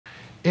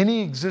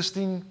Any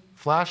existing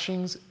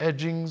flashings,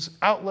 edgings,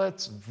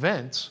 outlets,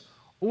 vents,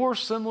 or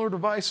similar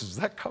devices.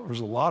 That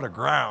covers a lot of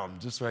ground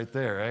just right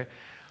there, right?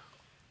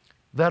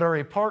 That are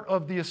a part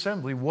of the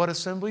assembly. What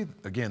assembly?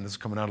 Again, this is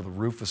coming out of the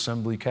roof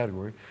assembly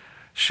category.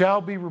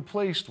 Shall be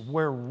replaced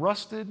where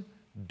rusted,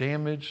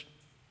 damaged,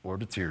 or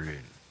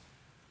deteriorated.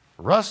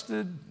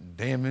 Rusted,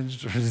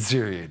 damaged, or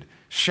deteriorated.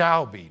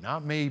 Shall be,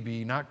 not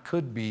maybe, not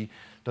could be.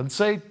 Doesn't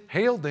say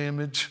hail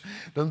damage,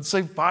 doesn't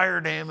say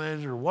fire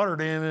damage or water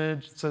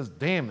damage, it says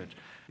damage.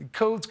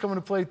 Codes come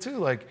into play too.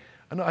 Like,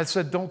 I know I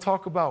said don't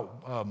talk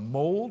about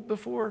mold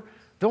before.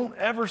 Don't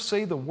ever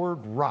say the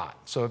word rot.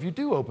 So if you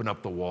do open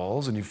up the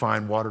walls and you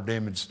find water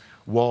damaged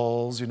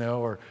walls,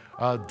 or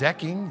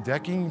decking,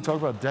 you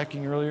talked about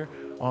decking earlier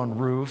on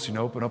roofs,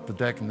 open up the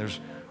deck and there's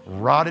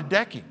rotted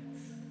decking.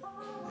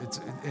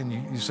 And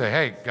you say,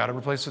 hey, got to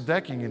replace the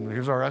decking, and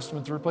here's our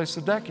estimate to replace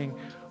the decking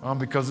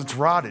because it's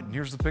rotted. And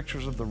here's the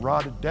pictures of the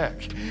rotted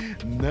deck.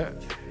 No,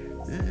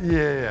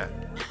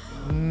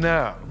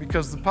 no,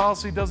 because the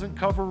policy doesn't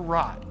cover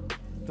rot.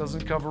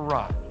 Doesn't cover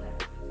rot.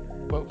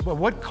 But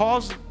what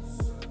caused?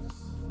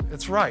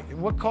 It's right. And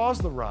what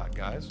caused the rot,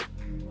 guys?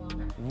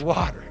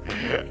 Water.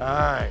 All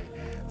right.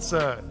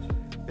 So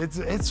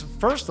it's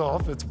first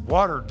off, it's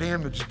water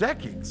damaged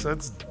decking. So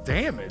it's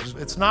damaged.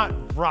 It's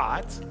not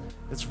rot.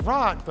 It's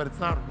rot, but it's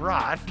not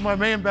rot. My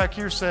man back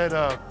here said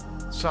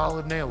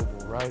solid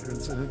nailable, right?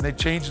 And they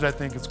changed it, I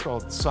think it's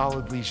called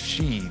solidly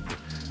sheathed.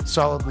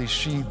 Solidly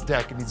sheathed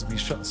deck, it needs to be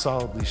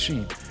solidly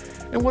sheathed.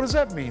 And what does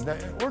that mean?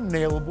 Or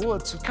nailable,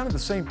 it's kind of the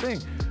same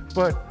thing.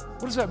 But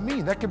what does that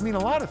mean? That could mean a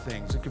lot of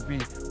things. It could be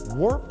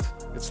warped,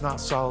 it's not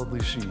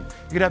solidly sheathed.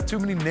 You could have too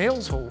many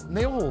nail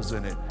holes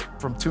in it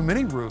from too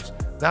many roofs.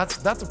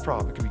 That's a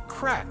problem. It could be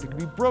cracked, it could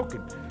be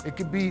broken, it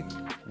could be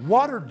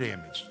water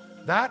damaged.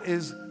 That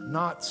is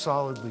not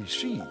solidly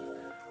sheathed.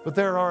 But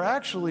there are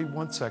actually,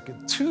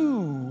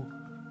 2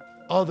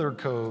 other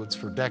codes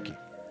for decking.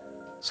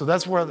 So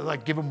that's where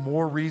give them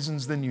more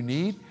reasons than you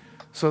need.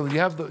 So you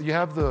have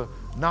the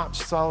not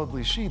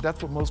solidly sheathed.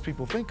 That's what most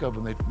people think of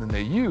and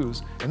they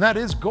use, and that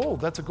is gold.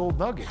 That's a gold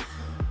nugget.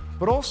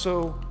 But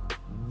also,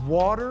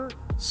 water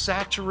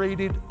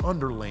saturated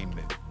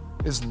underlayment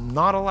is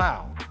not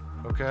allowed.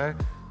 Okay.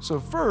 So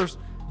first,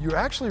 you're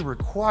actually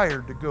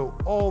required to go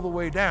all the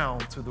way down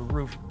to the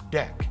roof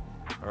deck.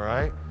 All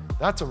right.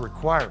 That's a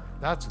requirement.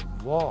 That's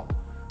law.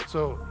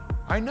 So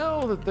I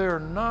know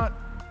that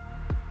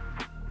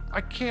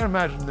I can't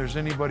imagine there's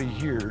anybody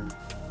here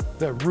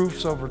that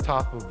roofs over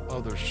top of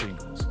other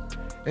shingles.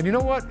 And you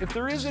know what? If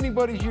there is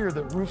anybody here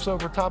that roofs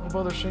over top of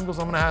other shingles,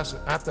 I'm gonna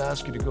have to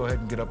ask you to go ahead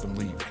and get up and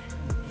leave.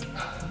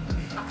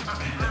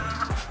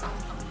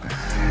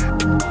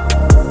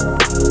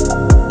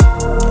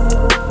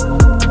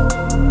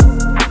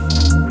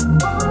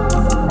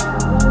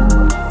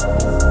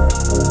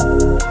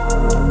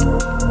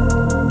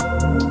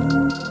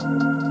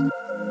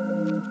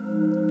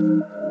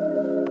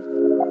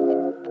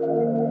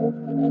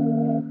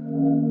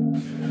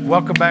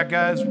 Welcome back,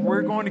 guys.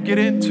 We're going to get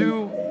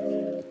into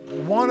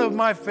one of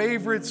my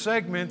favorite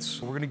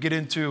segments. We're going to get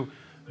into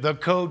the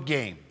code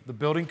game, the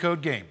building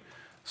code game.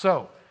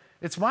 So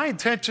it's my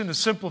intention to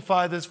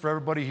simplify this for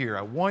everybody here.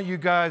 I want you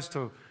guys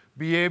to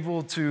be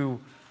able to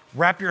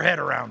wrap your head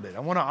around it. I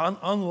want to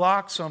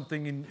unlock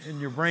something in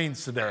your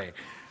brains today.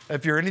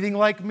 If you're anything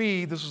like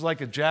me, this is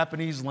like a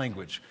Japanese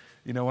language.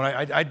 When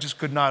I just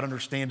could not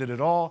understand it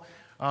at all.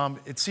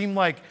 It seemed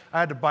like I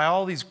had to buy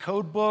all these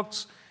code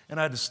books and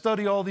I had to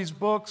study all these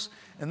books,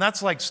 and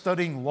that's like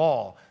studying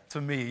law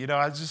to me.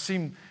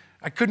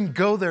 I couldn't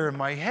go there in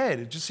my head.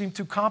 It just seemed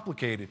too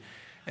complicated.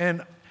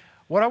 And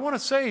what I want to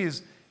say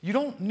is you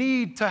don't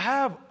need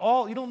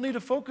to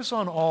focus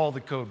on all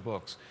the code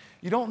books.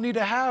 You don't need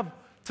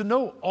to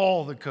know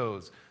all the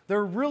codes. There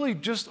are really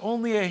just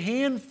only a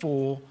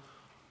handful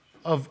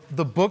of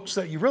the books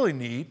that you really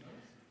need,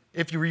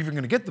 if you're even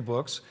going to get the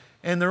books,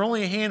 and there are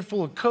only a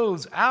handful of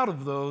codes out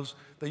of those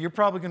that you're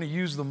probably going to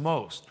use the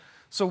most.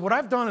 So what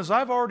I've done is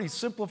I've already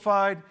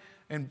simplified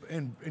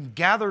and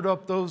gathered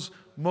up those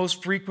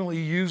most frequently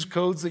used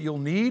codes that you'll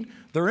need.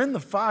 They're in the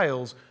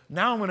files.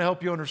 Now I'm going to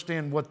help you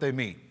understand what they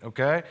mean,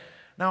 okay?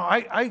 Now,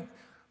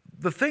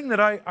 the thing that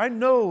I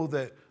know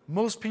that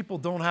most people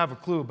don't have a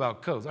clue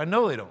about codes. I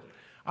know they don't.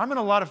 I'm in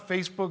a lot of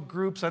Facebook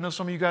groups. I know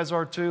some of you guys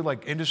are too,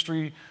 like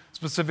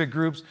industry-specific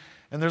groups.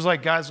 And there's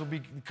guys will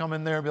come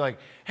in there and be like,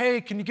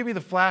 hey, can you give me the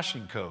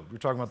flashing code? We're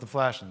talking about the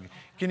flashing.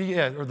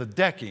 Or the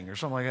decking or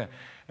something like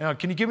that.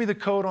 Can you give me the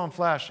code on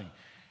flashing?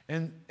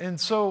 And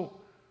so,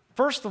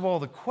 first of all,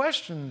 the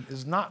question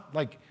is not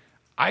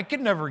I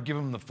could never give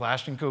him the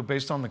flashing code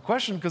based on the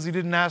question because he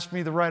didn't ask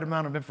me the right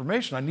amount of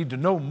information. I need to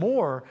know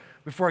more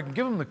before I can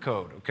give him the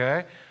code,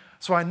 okay?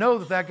 So I know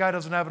that guy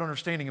doesn't have an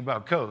understanding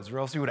about codes, or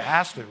else he would have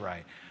asked it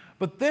right.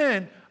 But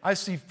then I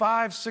see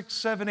 5, 6,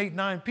 7, 8,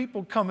 9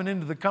 people coming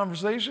into the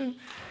conversation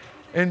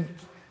and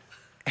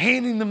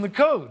handing them the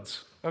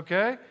codes,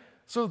 okay?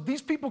 So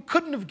these people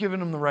couldn't have given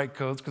them the right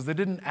codes because they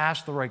didn't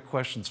ask the right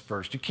questions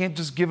first. You can't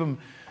just give them,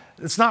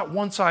 it's not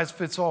one size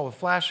fits all with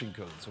flashing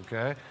codes,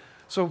 okay?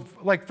 So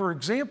like, for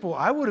example,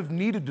 I would have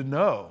needed to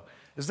know,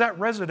 is that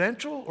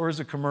residential or is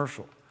it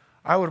commercial?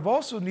 I would have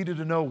also needed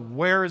to know,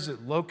 where is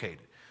it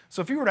located?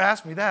 So if you were to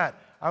ask me that,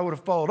 I would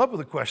have followed up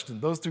with a question,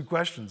 those two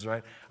questions,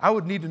 right? I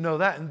would need to know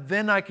that, and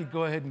then I could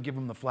go ahead and give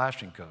them the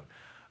flashing code.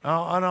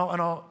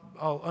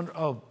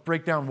 I'll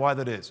break down why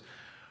that is.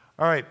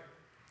 All right,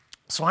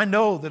 so I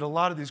know that a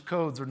lot of these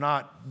codes are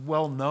not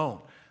well known.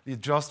 The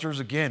adjusters,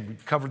 again,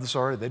 we've covered this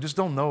already, they just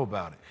don't know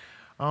about it.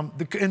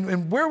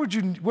 And where would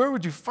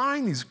you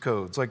find these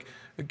codes? Like,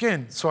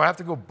 again, so I have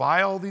to go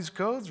buy all these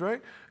codes, right?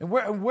 And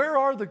where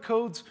are the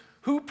codes?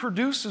 Who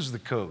produces the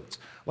codes?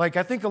 Like,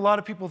 I think a lot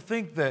of people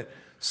think that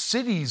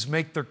cities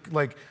make their,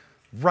 like,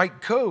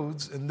 write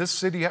codes, and this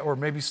city, or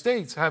maybe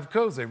states, have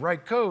codes. They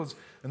write codes,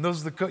 and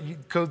those are the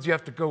codes you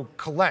have to go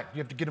collect.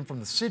 You have to get them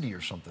from the city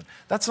or something.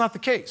 That's not the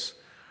case.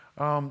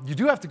 You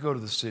do have to go to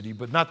the city,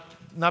 but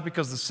not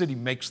because the city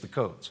makes the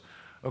codes.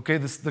 Okay,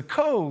 the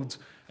codes,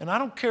 and I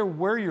don't care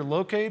where you're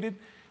located,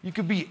 you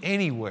could be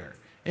anywhere.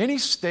 Any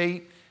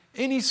state,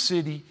 any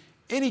city,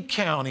 any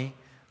county,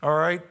 all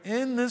right,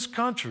 in this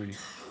country,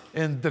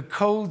 and the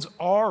codes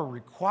are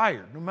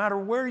required, no matter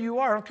where you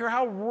are. I don't care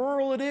how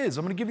rural it is.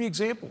 I'm going to give you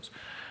examples.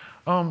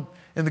 And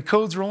the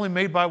codes are only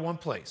made by one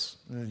place.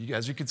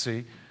 As you can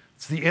see,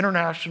 it's the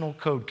International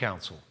Code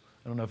Council.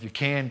 I don't know if you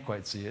can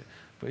quite see it,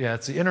 but yeah,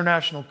 it's the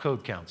International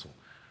Code Council.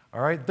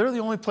 All right, they're the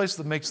only place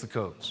that makes the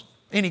codes.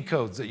 Any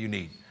codes that you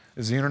need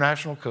is the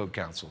International Code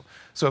Council.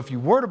 So if you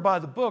were to buy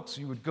the books,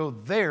 you would go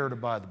there to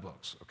buy the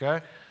books,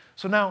 okay?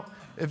 So now,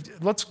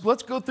 let's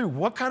go through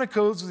what kind of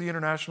codes does the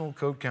International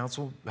Code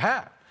Council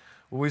have?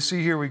 Well, we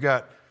see here we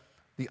got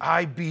the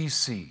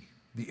IBC,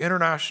 the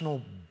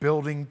International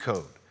Building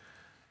Code,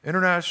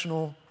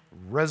 International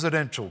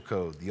Residential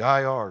Code, the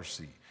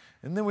IRC,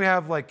 and then we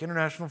have like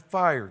International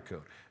Fire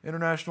Code,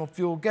 International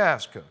Fuel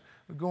Gas Code.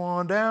 We go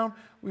on down,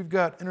 we've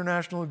got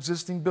International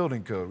Existing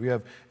Building Code. We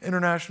have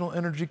International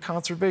Energy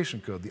Conservation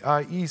Code, the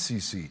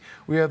IECC.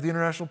 We have the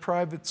International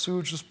Private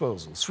Sewage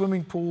Disposal,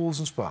 swimming pools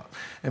and spas.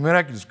 I mean,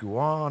 I can just go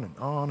on and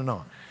on and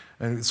on.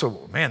 And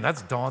so, man,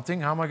 that's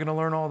daunting. How am I going to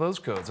learn all those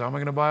codes? How am I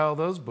going to buy all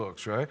those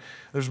books, right?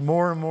 There's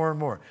more and more and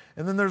more.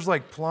 And then there's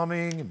like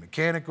plumbing and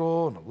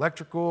mechanical and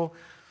electrical.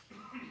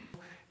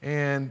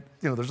 And,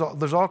 you know,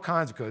 there's all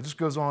kinds of codes. It just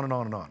goes on and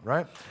on and on,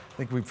 right? I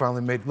think we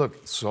finally made,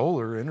 look,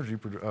 solar energy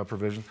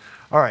provision.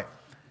 All right.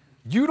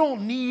 You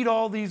don't need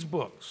all these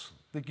books.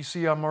 I think you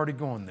see I'm already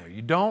going there.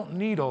 You don't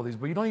need all these,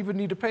 but you don't even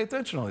need to pay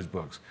attention to all these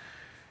books.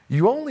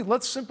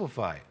 Let's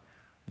simplify it.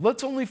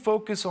 Let's only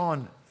focus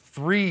on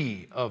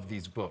 3 of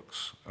these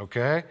books,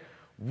 okay?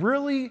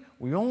 Really,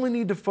 we only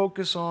need to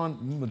focus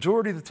on,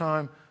 majority of the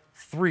time,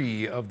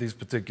 3 of these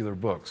particular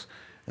books.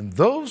 And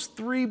those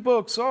 3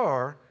 books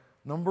are,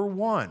 number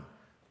 1,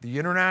 the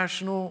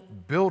International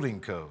Building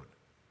Code,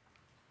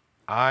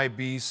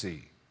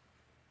 IBC.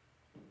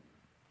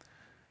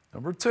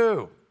 Number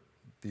 2,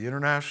 the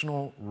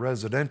International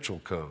Residential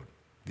Code,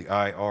 the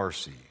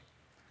IRC.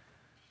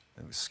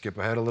 Let me skip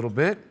ahead a little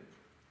bit.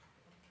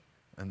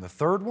 And the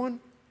 3rd one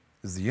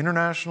is the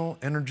International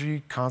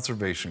Energy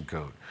Conservation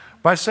Code.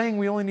 By saying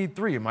we only need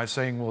 3, am I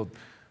saying, well,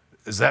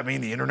 does that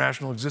mean the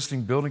International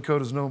Existing Building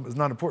Code is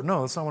not important? No,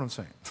 that's not what I'm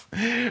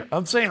saying.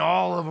 I'm saying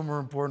all of them are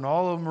important,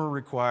 all of them are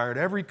required.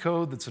 Every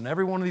code that's in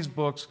every one of these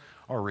books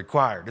are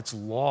required. It's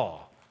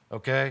law,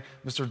 okay?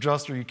 Mr.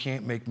 Adjuster, you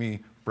can't make me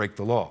break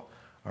the law,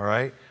 all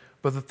right?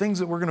 But the things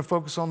that we're going to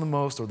focus on the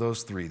most are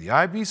those 3, the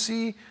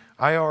IBC,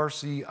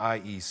 IRC,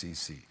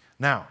 IECC.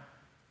 Now,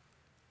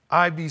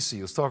 IBC,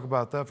 let's talk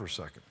about that for a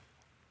second.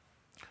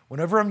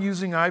 Whenever I'm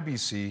using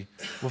IBC,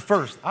 well,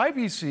 first,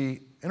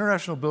 IBC,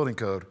 International Building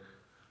Code,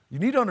 you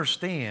need to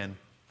understand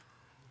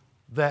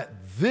that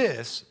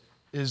this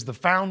is the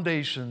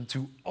foundation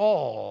to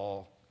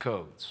all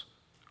codes,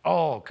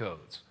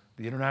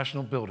 the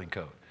International Building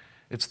Code.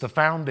 It's the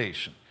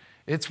foundation.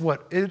 It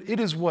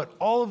is what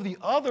all of the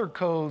other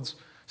codes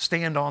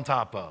stand on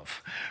top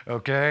of,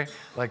 okay?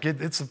 Like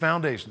it's the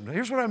foundation.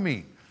 Here's what I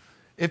mean.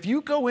 If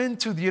you go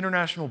into the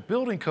International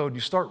Building Code and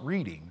you start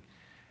reading,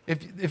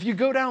 if you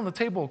go down the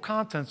table of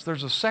contents,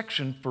 there's a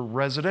section for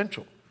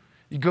residential.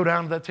 You go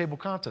down to that table of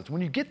contents.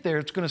 When you get there,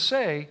 it's going to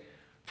say,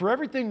 for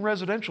everything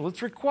residential,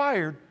 it's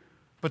required,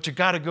 but you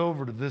got to go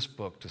over to this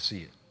book to see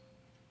it.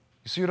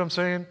 You see what I'm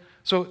saying?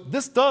 So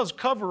this does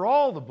cover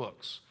all the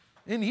books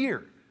in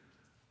here,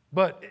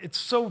 but it's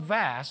so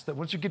vast that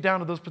once you get down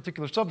to those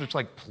particular subjects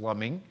like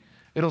plumbing,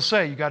 it'll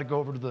say you got to go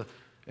over to the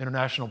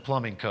International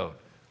Plumbing Code,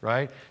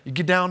 right? You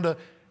get down to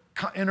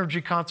energy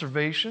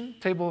conservation,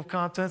 table of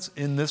contents,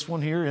 in this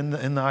one here, in the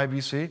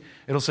IBC,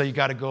 it'll say you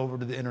got to go over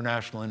to the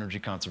International Energy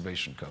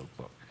Conservation Code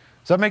book.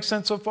 Does that make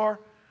sense so far?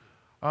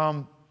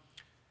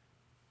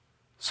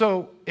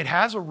 So it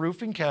has a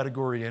roofing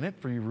category in it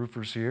for you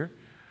roofers here.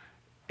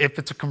 If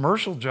it's a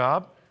commercial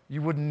job,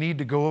 you wouldn't need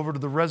to go over to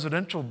the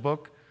residential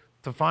book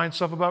to find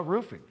stuff about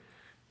roofing.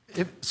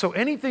 So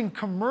anything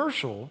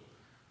commercial,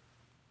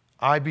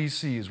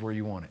 IBC is where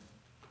you want it.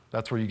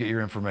 That's where you get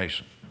your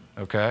information,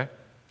 okay?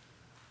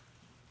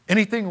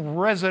 Anything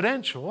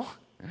residential,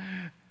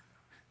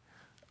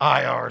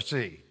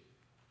 IRC.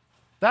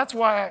 That's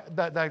why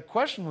that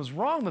question was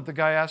wrong that the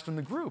guy asked in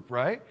the group,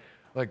 right?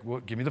 Like,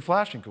 well, give me the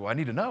flashing code. I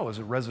need to know, is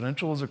it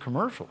residential, is it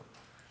commercial?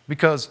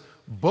 Because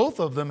both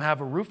of them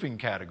have a roofing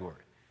category.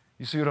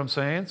 You see what I'm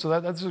saying? So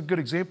that's a good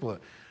example of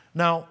it.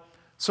 Now,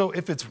 so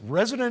if it's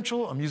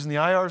residential, I'm using the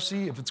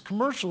IRC. If it's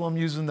commercial, I'm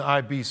using the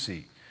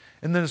IBC.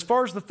 And then as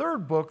far as the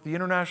third book, the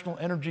International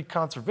Energy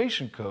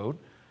Conservation Code,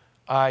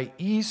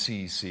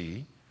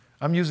 IECC,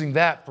 I'm using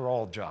that for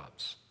all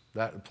jobs.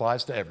 That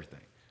applies to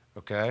everything,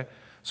 okay?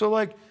 So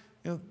like,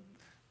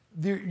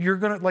 you're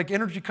gonna, like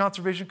Energy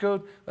Conservation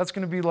Code, that's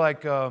gonna be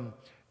like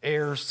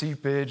air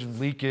seepage and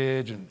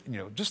leakage and,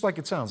 just like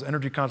it sounds,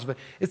 energy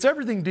conservation. It's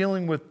everything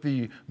dealing with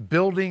the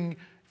building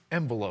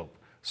envelope.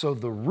 So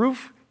the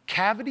roof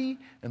cavity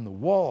and the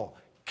wall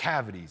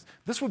cavities.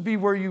 This would be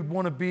where you'd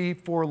want to be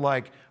for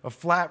like a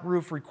flat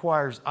roof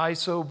requires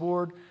ISO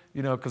board,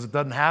 because it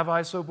doesn't have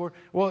ISO board.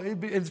 Well,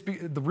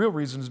 the real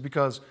reason is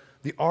because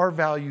the R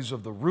values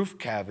of the roof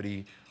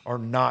cavity are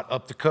not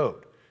up to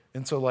code.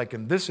 And so like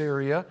in this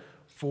area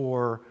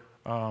for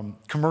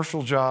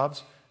commercial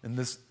jobs, and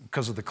this,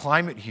 because of the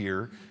climate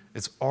here,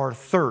 it's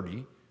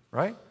R30,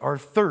 right?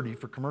 R30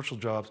 for commercial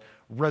jobs,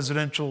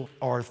 residential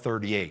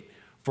R38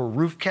 for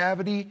roof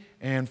cavity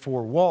and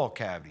for wall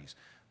cavities.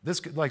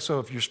 This, like, so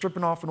if you're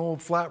stripping off an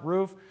old flat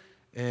roof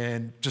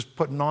and just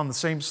putting on the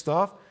same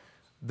stuff,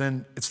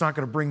 then it's not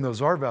going to bring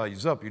those R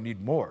values up. You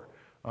need more.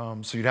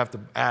 So you'd have to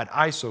add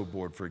ISO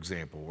board, for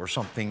example, or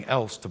something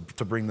else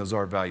to bring those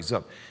R values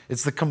up.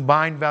 It's the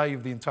combined value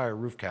of the entire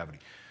roof cavity.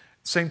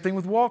 Same thing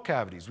with wall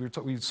cavities.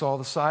 We saw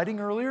the siding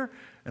earlier,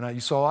 and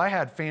you saw I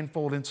had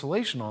fan-fold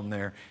insulation on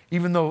there,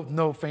 even though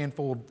no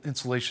fan-fold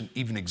insulation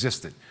even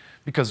existed,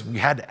 because we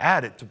had to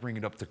add it to bring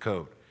it up to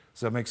code.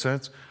 Does that make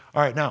sense?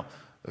 All right, now,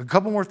 a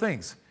couple more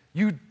things.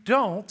 You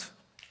don't,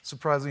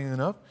 surprisingly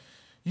enough,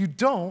 you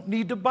don't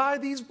need to buy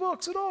these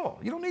books at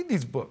all. You don't need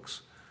these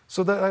books.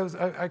 So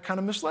that I kind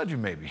of misled you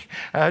maybe.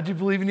 I had you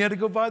believing you had to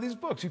go buy these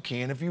books. You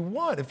can if you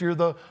want. If you're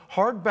the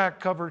hardback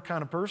cover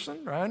kind of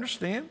person, I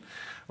understand.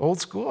 Old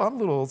school, I'm a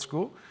little old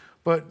school.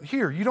 But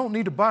here, you don't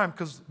need to buy them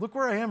because look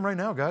where I am right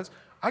now, guys.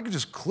 I could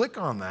just click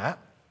on that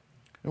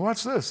and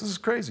watch this. This is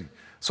crazy.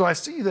 So I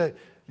see that,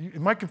 it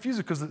might confuse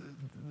you because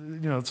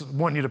it's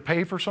wanting you to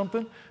pay for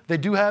something. They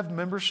do have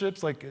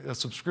memberships, like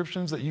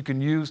subscriptions that you can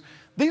use.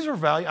 These are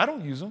valuable. I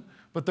don't use them,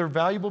 but they're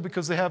valuable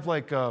because they have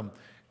like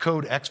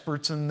code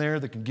experts in there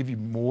that can give you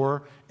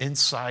more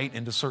insight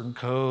into certain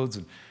codes,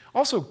 and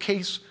also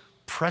case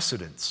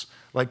precedents,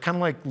 like kind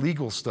of like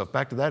legal stuff.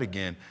 Back to that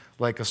again,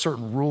 like a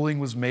certain ruling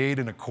was made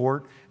in a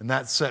court and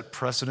that set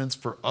precedents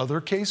for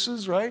other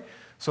cases, right?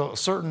 So a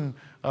certain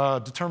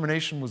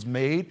determination was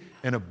made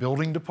in a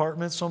building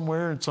department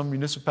somewhere in some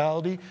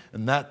municipality,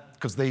 and that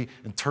because they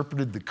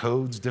interpreted the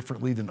codes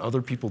differently than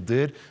other people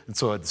did, and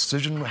so a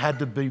decision had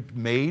to be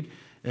made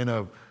in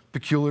a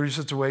peculiar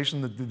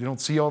situation that you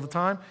don't see all the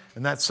time,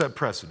 and that set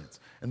precedents.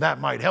 And that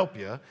might help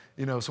you,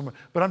 somewhere.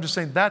 But I'm just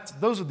saying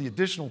those are the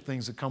additional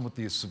things that come with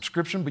the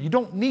subscription, but you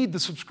don't need the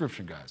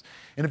subscription, guys.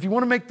 And if you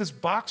want to make this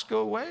box go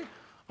away,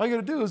 all you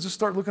got to do is just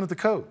start looking at the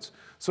codes.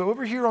 So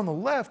over here on the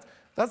left,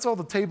 that's all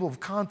the table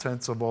of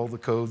contents of all the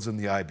codes in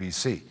the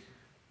IBC,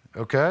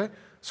 okay?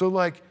 So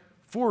like,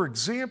 for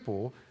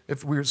example,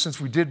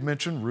 since we did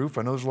mention roof,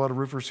 I know there's a lot of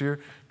roofers here,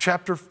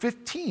 chapter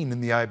 15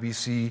 in the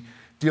IBC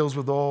deals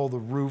with all the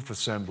roof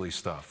assembly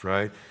stuff,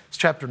 right? It's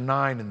chapter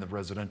 9 in the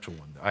residential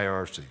one, the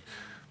IRC.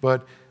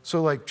 But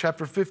so like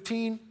chapter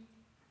 15,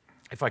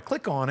 if I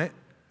click on it,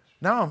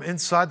 now I'm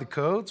inside the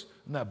codes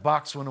and that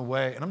box went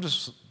away and I'm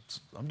just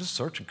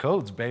searching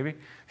codes, baby.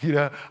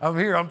 I'm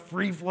here, I'm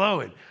free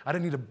flowing. I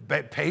didn't need to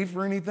pay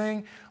for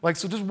anything. Like,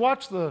 so just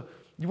watch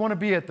you want to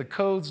be at the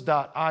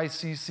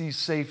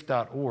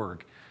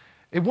codes.iccsafe.org.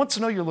 It wants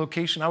to know your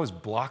location. I always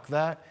block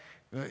that.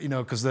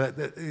 Because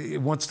it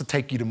wants to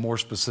take you to more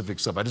specific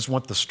stuff. I just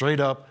want the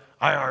straight up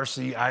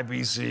IRC,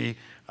 IBC,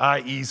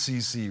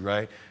 IECC,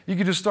 right? You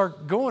could just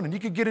start going and you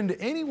could get into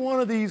any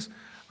one of these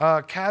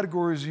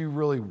categories you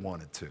really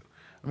wanted to.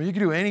 I mean, you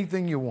can do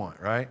anything you want,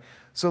 right?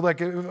 So like,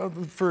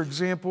 for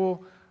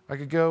example, I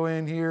could go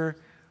in here.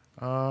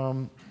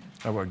 I'm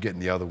getting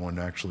the other one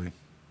actually.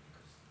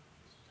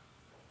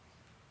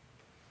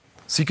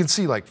 So you can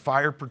see like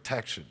fire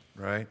protection,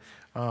 right?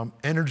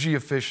 Energy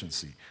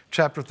efficiency,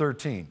 chapter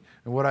 13.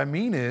 And what I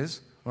mean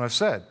is, when I've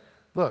said,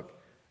 look,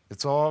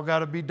 it's all got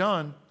to be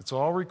done, it's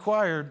all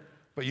required,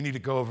 but you need to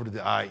go over to the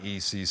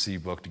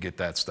IECC book to get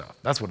that stuff.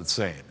 That's what it's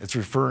saying. It's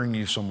referring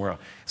you somewhere else.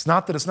 It's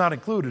not that it's not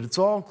included, it's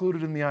all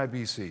included in the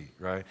IBC,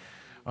 right?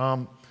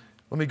 Let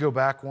me go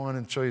back one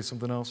and show you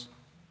something else.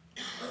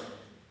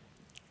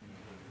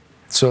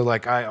 So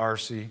like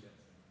IRC,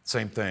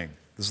 same thing.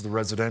 This is the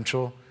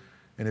residential,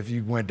 and if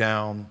you went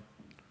down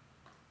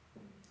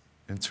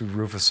into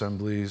roof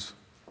assemblies,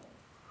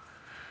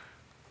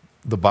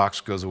 the box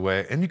goes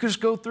away, and you can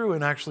just go through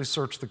and actually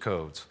search the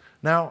codes.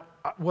 Now,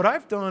 what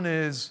I've done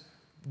is,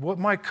 what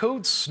my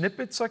code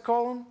snippets, I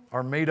call them,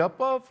 are made up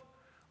of.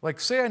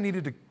 Like, say I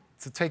needed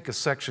to take a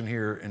section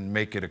here and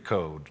make it a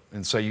code,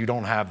 and say you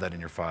don't have that in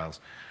your files.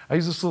 I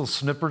use this little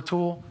snipper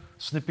tool,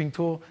 snipping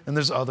tool. And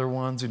there's other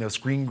ones,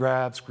 screen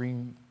grab,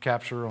 screen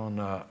capture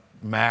on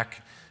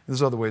Mac.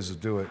 There's other ways to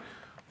do it.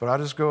 But I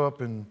just go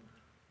up and,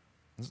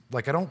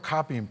 I don't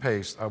copy and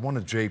paste. I want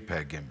a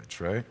JPEG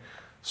image, right?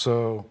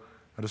 So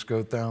I just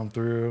go down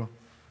through,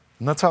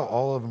 and that's how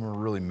all of them are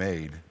really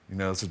made.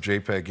 It's a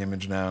JPEG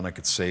image now, and I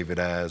could save it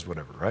as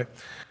whatever, right?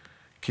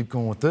 Keep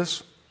going with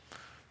this.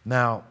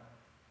 Now,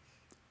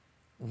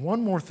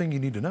 one more thing you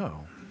need to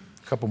know,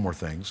 a couple more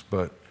things,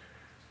 but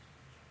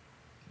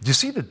do you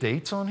see the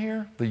dates on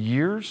here, the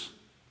years?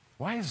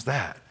 Why is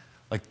that?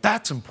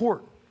 That's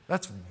important.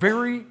 That's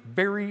very,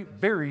 very,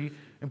 very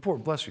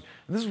important, bless you.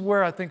 And this is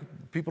where I think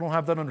people don't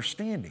have that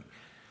understanding.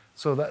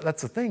 So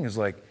that's the thing is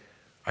I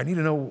need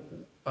to know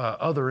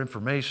other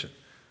information.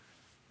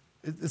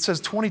 It says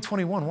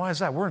 2021, why is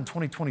that? We're in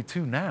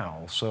 2022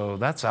 now, so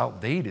that's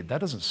outdated. That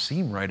doesn't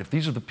seem right if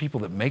these are the people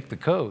that make the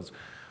codes.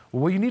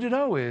 Well, what you need to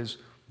know is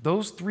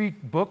those 3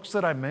 books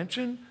that I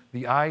mentioned,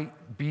 the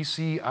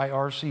IBC,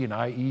 IRC, and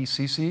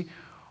IECC,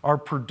 are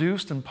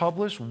produced and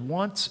published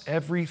once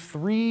every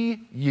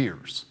 3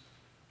 years.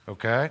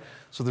 Okay?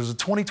 So there's a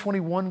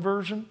 2021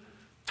 version,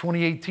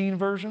 2018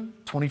 version,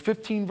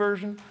 2015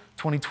 version,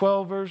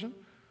 2012 version,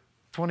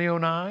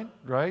 2009,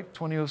 right?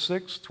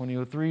 2006,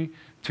 2003,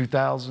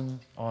 2000,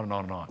 on and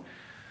on and on.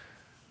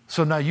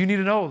 So now you need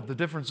to know the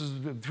differences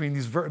between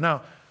these.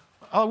 Now,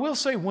 I will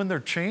say when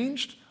they're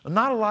changed,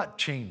 not a lot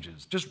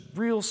changes, just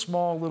real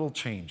small little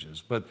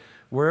changes. But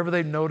wherever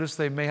they notice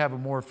they may have a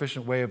more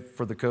efficient way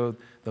for the code,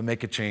 they'll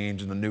make a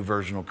change and the new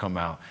version will come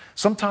out.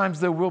 Sometimes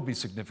there will be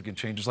significant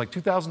changes. Like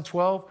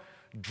 2012,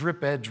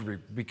 drip edge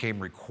became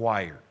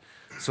required.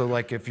 So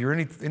if you're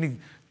any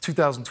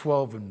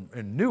 2012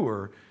 and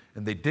newer,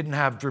 and they didn't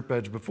have drip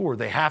edge before,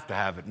 they have to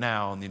have it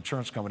now, and the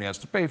insurance company has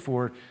to pay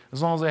for it, as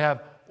long as they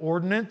have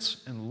ordinance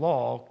and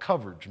law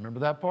coverage. Remember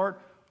that part?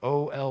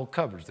 OL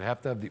coverage. They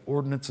have to have the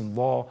ordinance and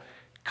law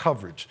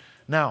coverage.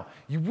 Now,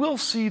 you will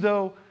see,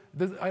 though,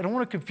 I don't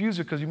want to confuse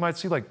it because you might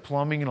see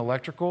plumbing and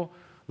electrical.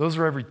 Those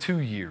are every 2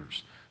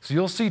 years. So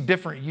you'll see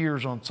different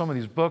years on some of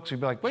these books.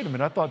 You'll be like, wait a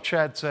minute, I thought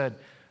Chad said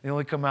they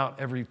only come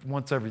out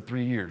once every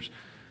 3 years.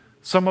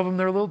 Some of them,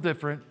 they're a little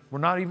different. We're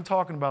not even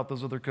talking about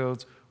those other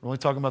codes. We're only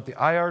talking about the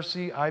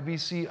IRC,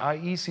 IBC,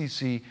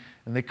 IECC,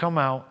 and they come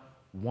out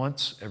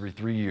once every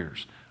 3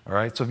 years. All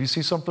right? So if you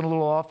see something a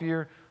little off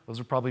here, those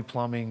are probably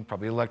plumbing,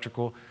 probably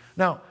electrical.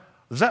 Now,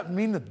 does that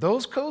mean that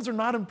those codes are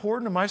not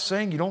important? Am I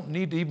saying you don't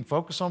need to even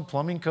focus on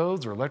plumbing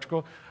codes or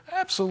electrical?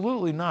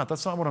 Absolutely not.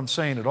 That's not what I'm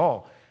saying at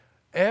all.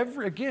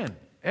 Every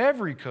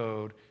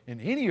code in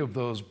any of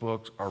those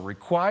books are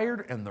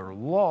required and they're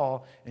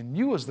law, and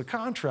you as the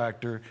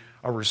contractor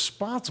are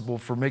responsible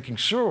for making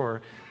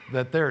sure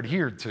that they're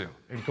adhered to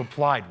and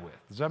complied with.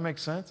 Does that make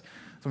sense?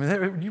 So,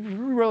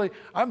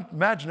 I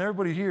imagine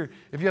everybody here,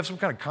 if you have some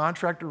kind of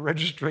contractor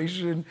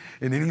registration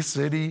in any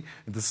city,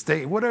 in the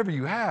state, whatever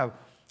you have,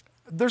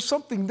 there's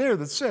something there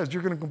that says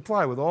you're going to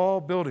comply with all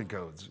building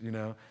codes.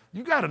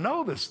 You got to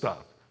know this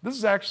stuff. This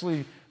is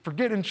actually,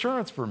 forget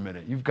insurance for a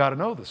minute. You've got to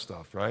know this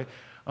stuff, right?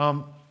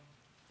 All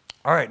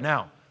right,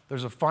 now,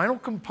 there's a final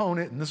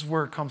component, and this is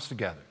where it comes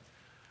together.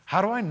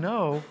 How do I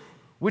know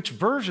which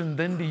version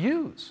then to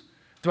use?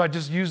 Do I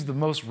just use the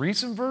most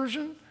recent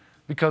version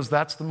because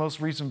that's the most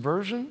recent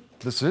version?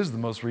 This is the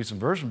most recent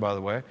version, by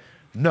the way.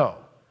 No,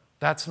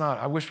 that's not.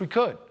 I wish we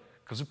could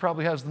because it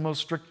probably has the most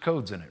strict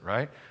codes in it,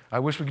 right? I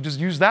wish we could just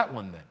use that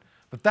one then.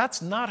 But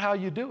that's not how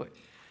you do it.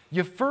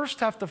 You first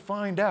have to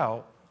find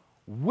out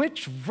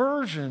which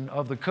version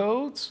of the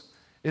codes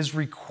is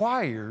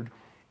required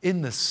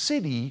in the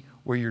city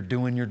where you're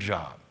doing your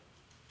job.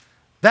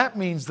 That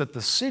means that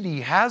the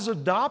city has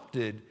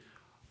adopted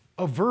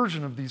a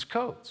version of these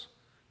codes.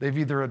 They've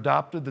either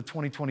adopted the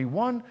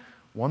 2021,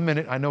 1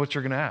 minute, I know what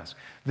you're going to ask.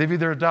 They've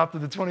either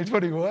adopted the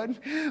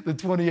 2021, the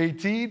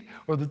 2018,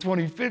 or the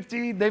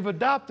 2015. They've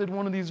adopted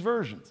one of these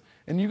versions.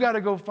 And you got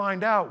to go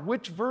find out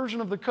which version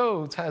of the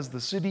codes has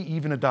the city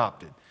even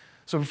adopted.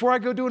 So before I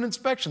go do an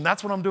inspection,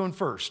 that's what I'm doing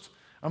first.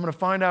 I'm going to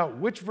find out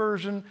which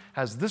version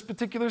has this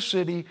particular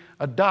city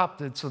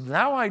adopted, so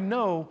now I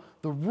know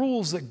the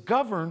rules that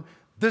govern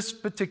this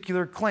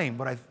particular claim.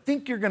 What I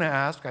think you're going to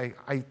ask,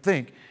 I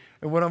think,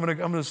 and what I'm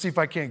going to see if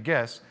I can't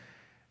guess,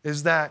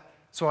 is that,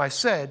 so I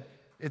said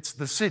it's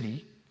the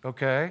city,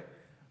 okay?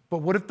 But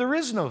what if there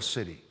is no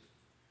city?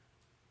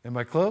 Am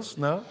I close?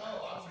 No? No,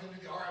 I was going to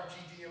do the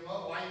RFG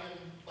DMO. Why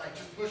even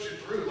just push it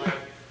through?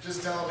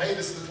 Just tell them, hey,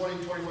 this is the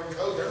 2021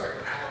 code. They're not going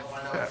to have to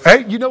find out.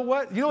 Hey, you know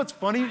what? You know what's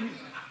funny?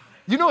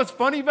 You know what's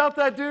funny about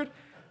that, dude?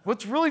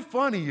 What's really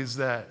funny is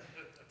that,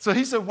 so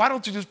he said, why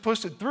don't you just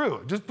push it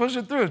through? Just push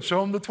it through and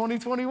show them the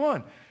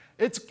 2021.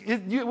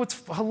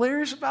 What's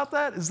hilarious about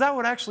that is that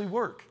would actually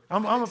work.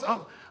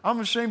 I'm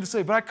ashamed to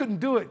say, but I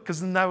couldn't do it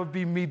because then that would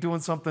be me doing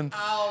something.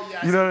 Oh,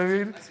 yeah. You know what I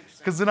mean?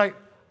 Because then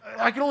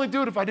I can only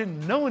do it if I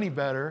didn't know any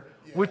better,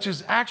 which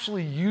is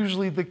actually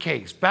usually the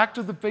case. Back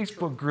to the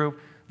Facebook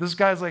group, this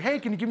guy's like, hey,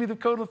 can you give me the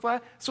code of the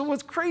flag? So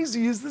what's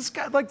crazy is this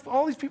guy,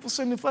 all these people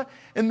send me the flag,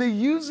 and they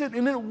use it,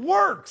 and it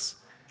works.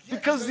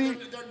 because they're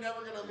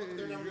never gonna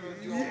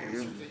do all the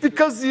research.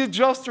 Because the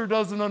adjuster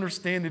doesn't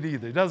understand it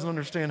either. He doesn't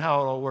understand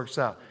how it all works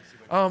out.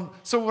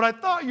 So what I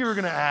thought you were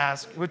going to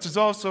ask, which is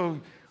also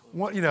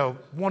one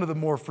of the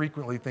more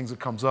frequently things that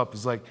comes up,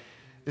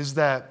 is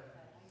that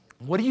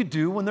what do you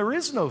do when there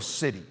is no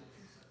city?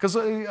 Because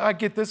I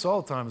get this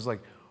all the time. It's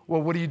like,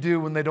 well, what do you do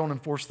when they don't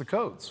enforce the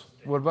codes?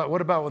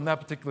 What about when that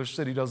particular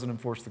city doesn't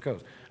enforce the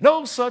codes?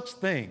 No such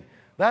thing.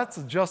 That's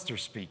adjuster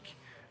speak.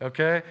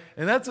 Okay?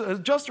 And that's an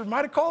adjuster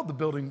might have called the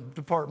building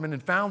department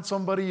and found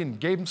somebody and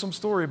gave them some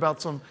story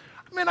about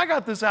I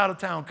got this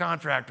out-of-town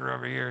contractor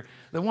over here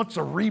that wants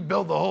to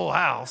rebuild the whole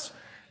house.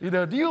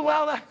 Do you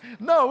allow that?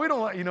 No, we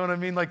don't. You know what I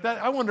mean? Like that.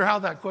 I wonder how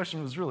that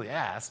question was really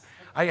asked.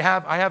 I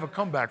have a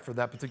comeback for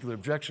that particular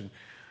objection.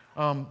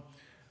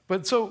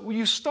 But so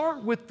you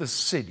start with the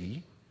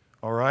city,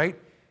 all right?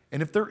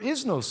 And if there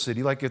is no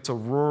city, like it's a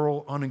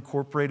rural,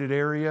 unincorporated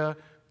area,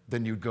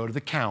 then you'd go to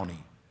the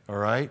county, all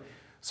right?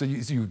 So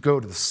you go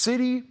to the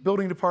city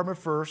building department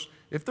first.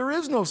 If there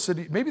is no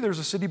city, maybe there's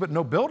a city but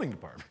no building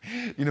department,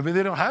 but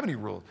they don't have any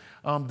rules.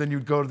 Then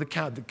you'd go to the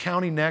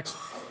county next,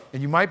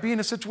 and you might be in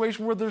a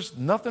situation where there's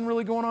nothing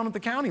really going on at the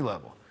county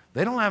level.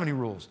 They don't have any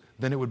rules.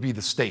 Then it would be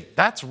the state.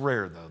 That's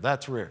rare, though.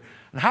 That's rare.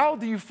 And how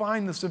do you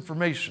find this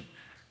information?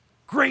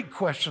 Great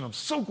question. I'm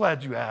so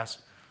glad you asked.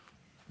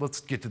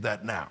 Let's get to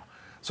that now.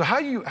 So how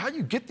you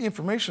get the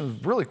information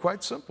is really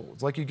quite simple.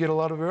 It's like you get a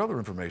lot of your other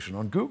information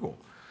on Google.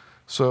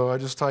 So I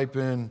just type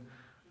in,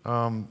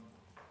 I'm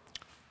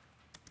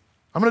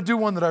going to do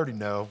one that I already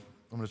know.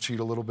 I'm going to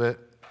cheat a little bit,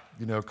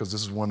 because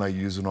this is one I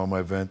use in all my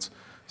events.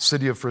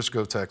 City of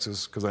Frisco,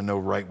 Texas, because I know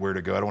right where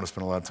to go. I don't want to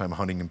spend a lot of time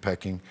hunting and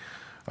pecking.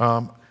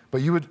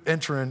 But you would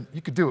enter in,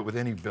 you could do it with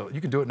any bill.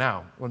 You can do it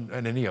now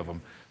in any of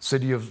them.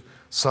 City of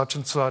such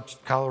and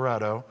such,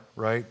 Colorado,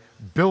 right?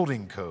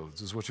 Building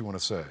codes is what you want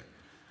to say.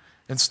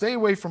 And stay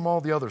away from all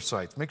the other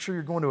sites. Make sure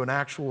you're going to an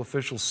actual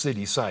official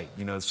city site.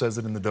 It says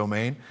it in the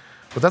domain.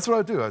 But that's what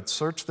I'd do. I'd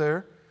search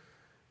there,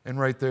 and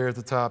right there at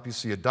the top, you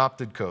see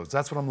adopted codes.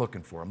 That's what I'm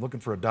looking for. I'm looking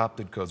for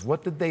adopted codes.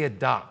 What did they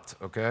adopt,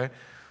 okay?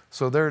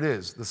 So there it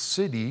is. The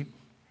city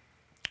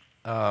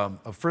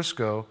of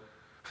Frisco,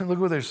 look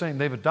what they're saying.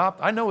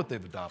 I know what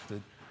they've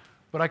adopted,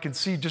 but I can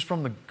see just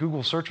from the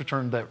Google search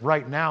return that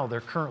right now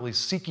they're currently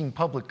seeking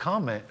public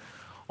comment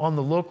on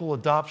the local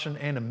adoption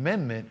and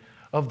amendment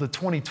of the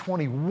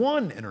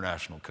 2021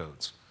 international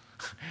codes.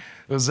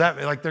 Is that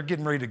like they're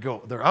getting ready to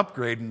go, they're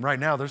upgrading right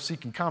now, they're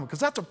seeking comment, because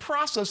that's a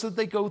process that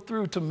they go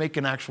through to make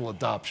an actual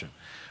adoption,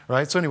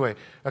 right? So anyway,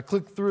 I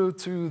clicked through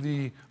to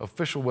the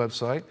official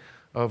website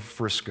of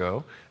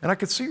Frisco, and I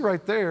could see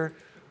right there,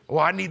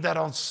 I need that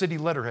on city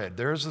letterhead.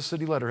 There's the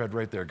city letterhead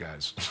right there,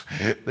 guys.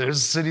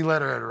 There's the city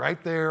letterhead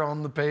right there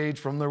on the page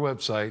from their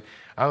website.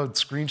 I would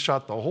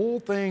screenshot the whole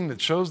thing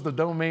that shows the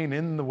domain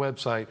in the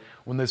website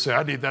when they say,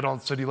 I need that on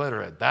city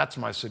letterhead. That's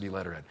my city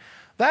letterhead.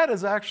 That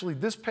is actually,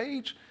 this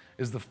page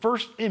is the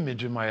first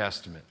image in my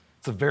estimate.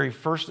 It's the very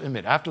first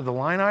image. After the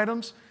line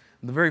items,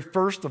 the very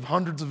first of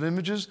hundreds of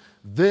images,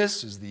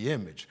 this is the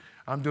image.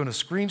 I'm doing a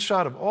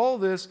screenshot of all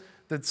this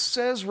that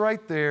says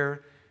right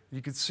there,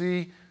 you can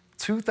see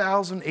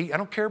 2008, I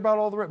don't care about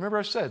all the rest. Remember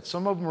I said,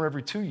 some of them are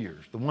every 2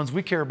 years. The ones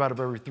we care about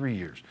are every 3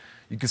 years.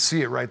 You can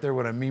see it right there,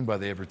 what I mean by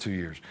the every 2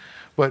 years.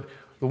 But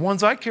the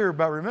ones I care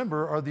about,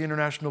 remember, are the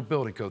International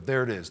Building Code.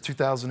 There it is,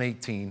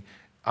 2018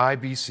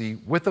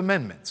 IBC with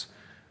amendments.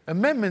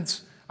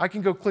 Amendments, I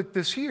can go click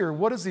this here.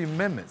 What is the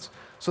amendments?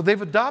 So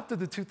they've adopted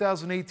the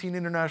 2018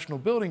 International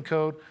Building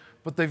Code,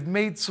 but they've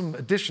made some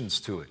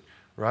additions to it,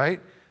 right?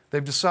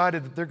 They've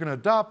decided that they're going to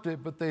adopt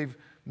it, but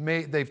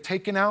they've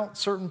taken out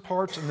certain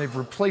parts and they've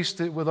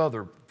replaced it with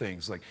other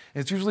things. And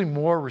it's usually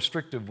more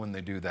restrictive when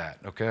they do that,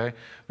 okay?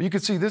 But you can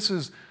see this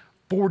is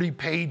 40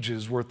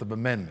 pages worth of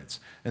amendments.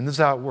 And this is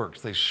how it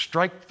works. They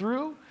strike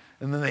through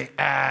and then they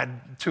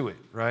add to it,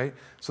 right?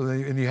 So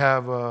and you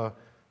have,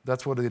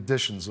 that's what the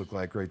additions look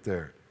like right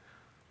there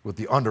with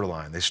the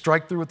underline. They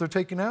strike through what they're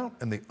taking out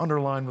and they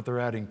underline what they're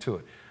adding to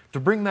it. To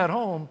bring that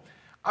home,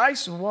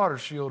 ice and water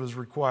shield is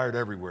required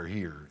everywhere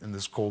here in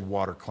this cold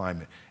water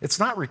climate. It's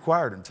not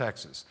required in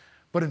Texas,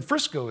 but in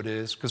Frisco it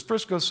is, because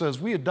Frisco says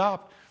we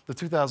adopt the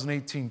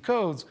 2018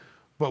 codes,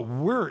 but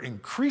we're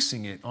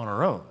increasing it on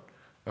our own.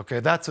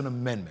 Okay, that's an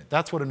amendment.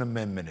 That's what an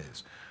amendment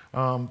is.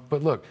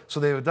 But look, so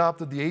they've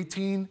adopted the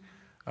 18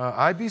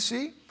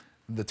 IBC,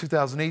 the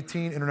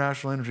 2018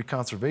 International Energy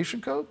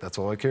Conservation Code. That's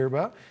all I care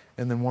about.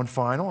 And then one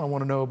final I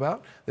want to know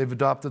about. They've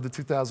adopted the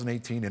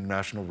 2018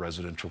 International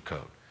Residential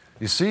Code.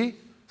 You see?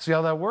 See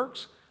how that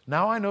works?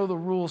 Now I know the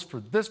rules for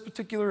this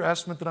particular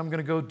estimate that I'm going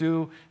to go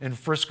do in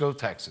Frisco,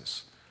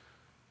 Texas.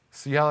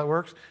 See how that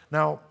works?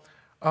 Now,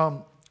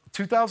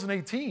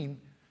 2018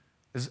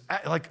 is,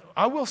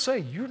 I will say,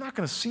 you're not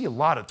going to see a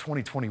lot of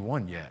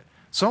 2021 yet.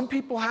 Some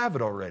people have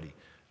it already.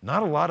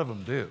 Not a lot of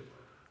them do.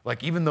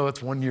 Even though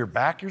it's 1 year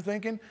back, you're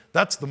thinking,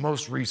 that's the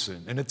most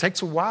recent. And it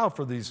takes a while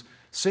for these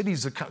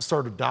cities to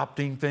start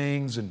adopting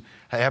things and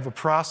have a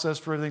process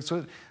for everything.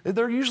 So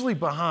they're usually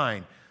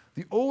behind.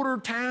 The older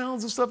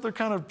towns and stuff, they're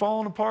kind of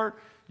falling apart.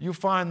 You'll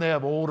find they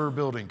have older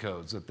building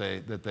codes that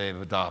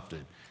they've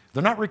adopted.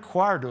 They're not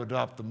required to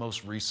adopt the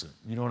most recent.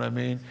 You know what I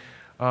mean?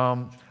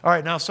 All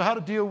right, now, so how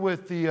to deal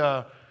with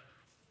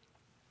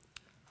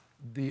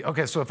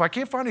okay, so if I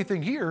can't find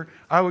anything here,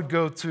 I would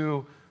go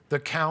to the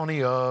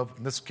county of,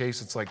 in this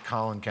case, it's like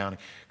Collin County.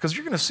 Because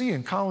you're going to see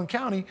in Collin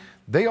County,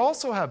 they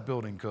also have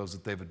building codes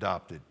that they've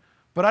adopted.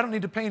 But I don't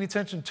need to pay any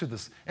attention to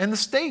this. And the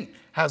state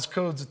has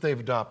codes that they've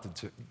adopted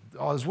to,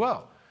 as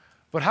well.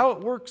 But how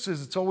it works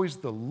is it's always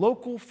the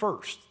local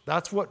first.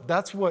 That's what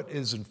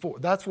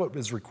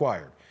is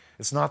required.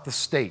 It's not the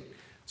state.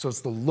 So it's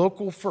the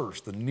local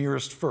first, the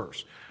nearest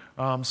first.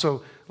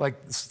 So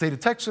like the state of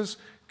Texas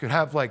could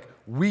have like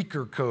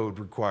weaker code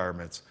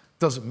requirements.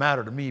 Doesn't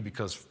matter to me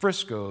because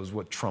Frisco is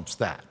what trumps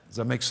that. Does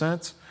that make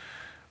sense?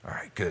 All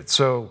right, good.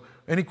 So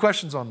any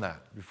questions on that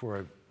before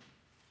I?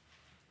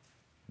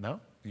 No?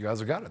 You guys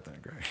have got it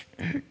then,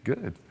 great.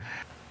 Good.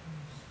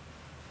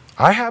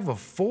 I have a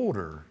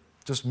folder,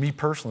 just me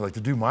personally, like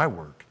to do my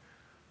work,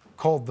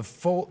 called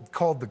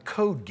the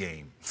Code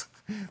Game.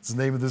 It's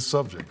the name of this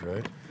subject,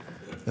 right?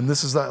 And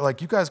this is that,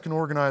 like, you guys can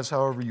organize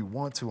however you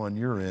want to on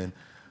your end,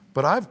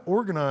 but I've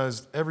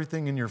organized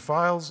everything in your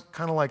files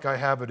kind of like I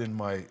have it on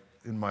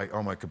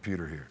my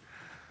computer here.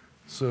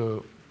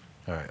 So,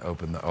 all right,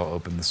 I'll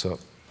open this up.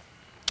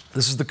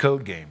 This is the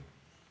Code Game,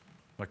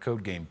 my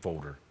Code Game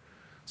folder.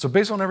 So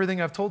based on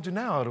everything I've told you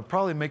now, it'll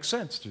probably make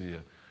sense to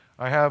you.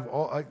 I have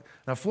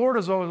now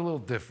Florida's always a little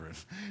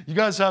different. You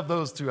guys have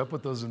those too. I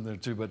put those in there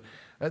too, but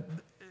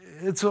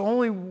it's the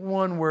only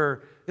one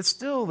where it's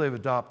still they've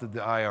adopted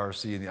the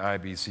IRC and the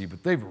IBC,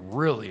 but they've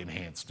really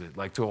enhanced it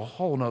like to a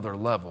whole nother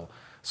level.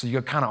 So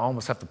you kind of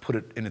almost have to put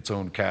it in its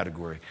own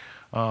category.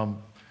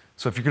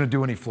 So if you're going to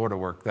do any Florida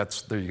work,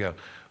 there you go.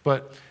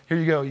 But here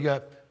you go. You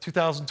got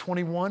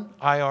 2021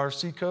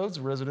 IRC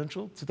codes,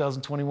 residential,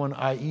 2021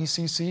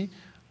 IECC,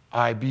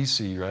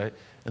 IBC, right?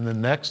 And the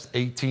next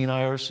 18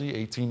 IRC,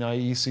 18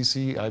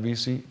 IECC,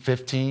 IBC,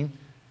 15,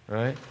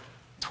 right?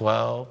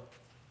 12,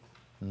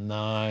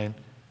 9,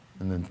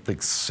 and then I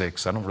think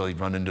 6. I don't really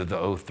run into the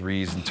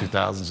 03s and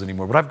 2000s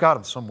anymore, but I've got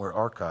them somewhere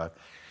archived.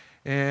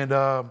 And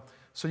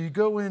so you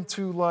go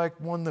into like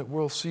one that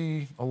we'll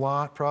see a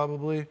lot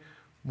probably,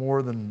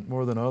 more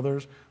than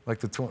others, like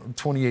the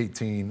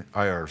 2018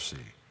 IRC,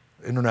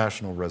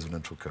 International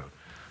Residential Code.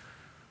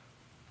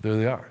 There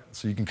they are.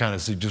 So you can kind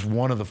of see just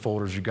one of the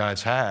folders you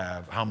guys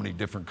have, how many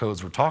different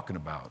codes we're talking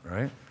about,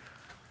 right?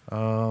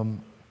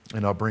 And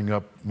I'll bring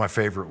up my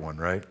favorite one,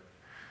 right?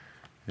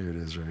 Here it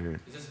is right here.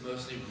 Is this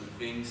mostly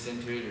roofing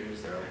centered, or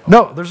is there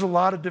No, there's a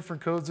lot of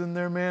different codes in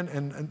there, man.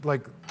 And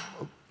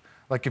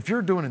like if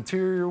you're doing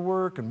interior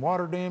work and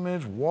water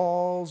damage,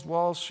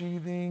 wall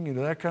sheathing, you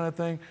know, that kind of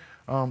thing,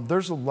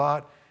 there's a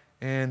lot.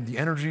 And the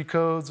energy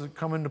codes that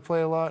come into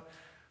play a lot.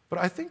 But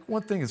I think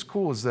one thing that's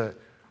cool is that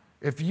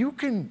if you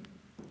can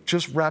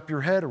just wrap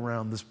your head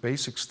around this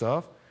basic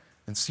stuff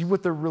and see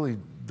what they're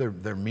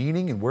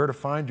meaning and where to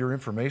find your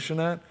information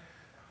at,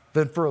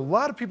 then for a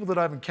lot of people that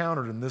I've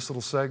encountered in this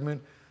little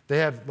segment, they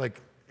have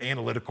like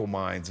analytical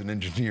minds and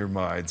engineer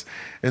minds,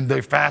 and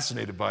they're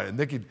fascinated by it.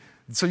 And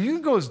so you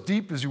can go as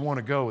deep as you want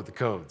to go with the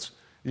codes.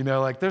 You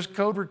know, like there's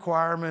code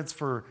requirements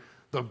for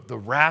the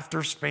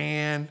rafter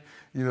span,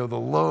 you know, the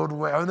load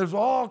weight. I mean, there's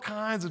all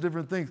kinds of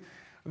different things.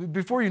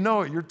 Before you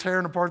know it, you're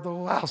tearing apart the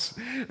whole house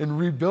and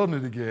rebuilding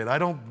it again. I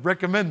don't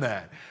recommend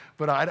that,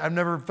 but I've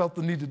never felt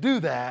the need to do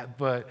that.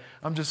 But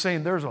I'm just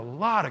saying there's a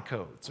lot of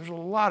codes. There's a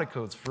lot of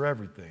codes for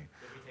everything.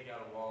 If we take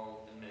out a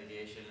wall in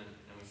mitigation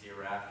and we see a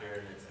rafter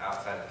and it's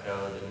outside of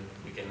code, then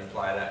we can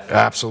apply that.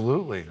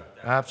 Absolutely.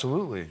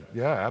 Absolutely.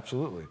 Yeah,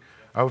 absolutely.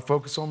 I would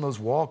focus on those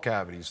wall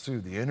cavities too,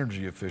 the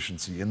energy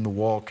efficiency in the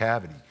wall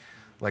cavity.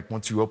 Like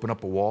once you open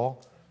up a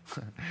wall,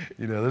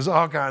 you know, there's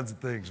all kinds of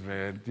things,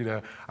 man. You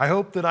know, I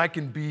hope that I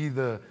can be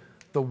the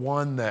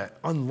one that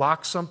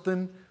unlocks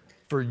something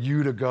for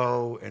you to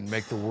go and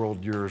make the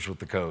world yours with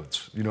the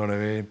codes. You know what I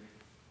mean?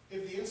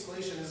 If the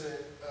insulation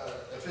isn't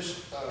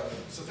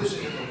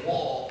sufficient in the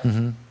wall,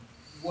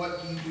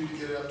 what do you do to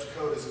get it up to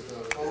code? Is it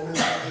the fold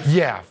insulation?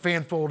 Yeah,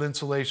 fan fold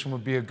insulation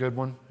would be a good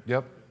one.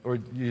 Yep. Or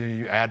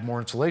you add more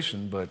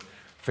insulation, but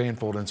fan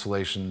fold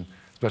insulation,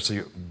 especially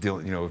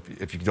you know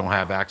if you don't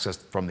have access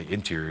from the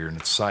interior and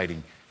it's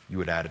siding, you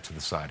would add it to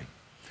the siding.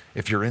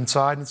 If you're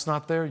inside and it's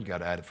not there, you got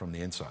to add it from the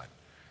inside.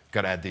 You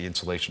got to add the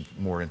insulation,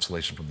 more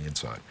insulation from the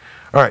inside.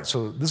 All right,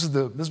 so this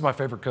is my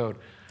favorite code.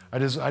 I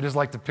just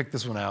like to pick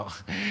this one out,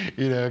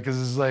 you know, because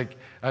it's like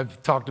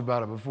I've talked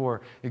about it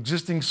before.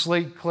 Existing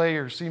slate, clay,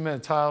 or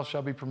cement tile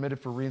shall be permitted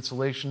for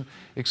reinstallation,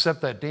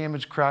 except that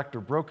damaged, cracked, or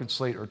broken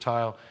slate or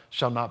tile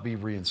shall not be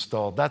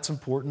reinstalled. That's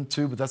important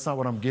too, but that's not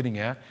what I'm getting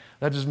at.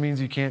 That just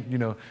means you can't, you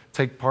know,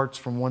 take parts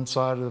from one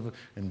side of it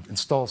and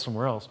install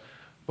somewhere else.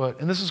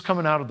 And this is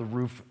coming out of the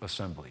roof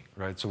assembly,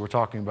 right? So we're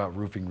talking about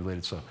roofing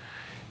related stuff.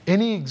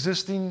 Any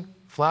existing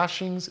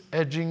flashings,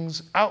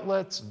 edgings,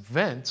 outlets,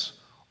 vents,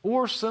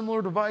 or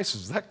similar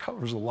devices, that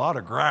covers a lot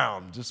of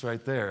ground just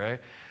right there,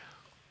 right?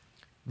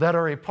 That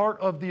are a part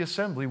of the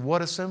assembly.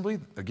 What assembly?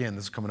 Again,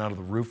 this is coming out of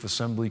the roof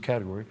assembly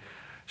category.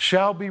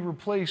 Shall be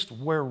replaced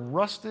where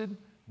rusted,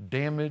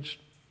 damaged,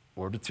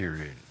 or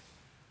deteriorated.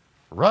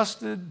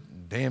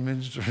 rusted,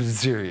 damaged, or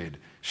deteriorated.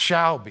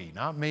 Shall be,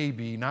 not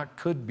maybe, not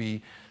could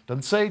be.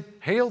 Doesn't say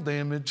hail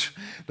damage,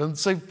 doesn't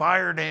say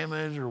fire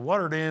damage or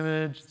water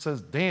damage, it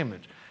says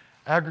damage.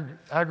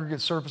 Aggregate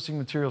surfacing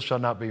materials shall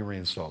not be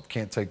reinstalled.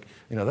 Can't take,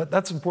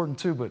 that's important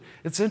too, but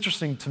it's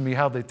interesting to me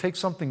how they take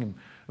something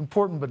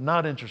important but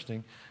not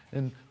interesting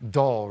and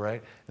dull,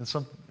 right?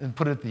 And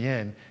put it at the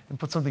end, and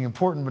put something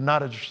important but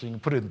not interesting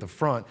and put it in the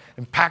front,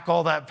 and pack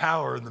all that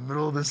power in the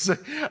middle of this.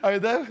 I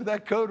mean,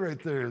 that code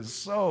right there is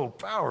so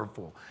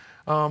powerful.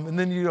 And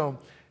then,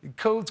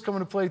 codes come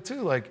into play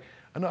too. Like,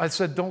 I know I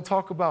said don't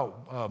talk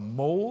about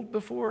mold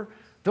before.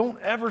 Don't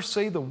ever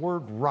say the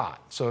word rot.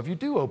 So if you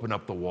do open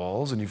up the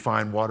walls and you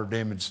find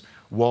water-damaged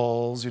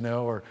walls,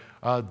 or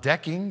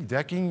decking,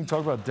 you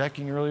talked about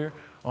decking earlier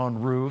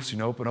on roofs,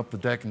 open up the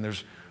deck and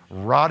there's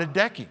rotted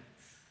decking.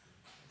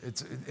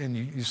 And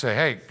you say,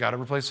 hey, got to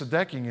replace the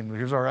decking, and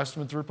here's our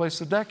estimate to replace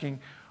the decking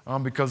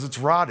because it's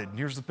rotted. And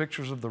here's the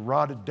pictures of the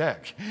rotted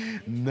deck.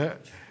 No,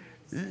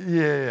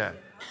 yeah.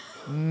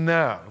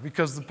 No,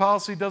 because the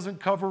policy doesn't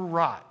cover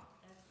rot.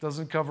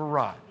 Doesn't cover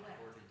rot.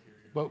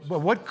 But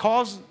what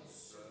caused...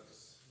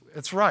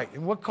 That's right.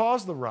 And what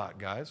caused the rot,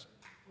 guys?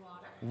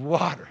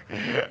 Water.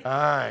 All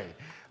right.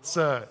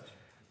 So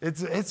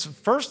it's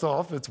first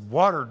off, it's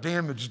water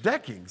damaged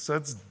decking. So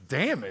it's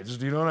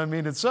damaged, you know what I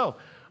mean, itself.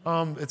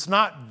 It's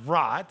not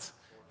rot.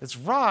 It's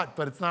rot,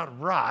 but it's not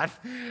rot.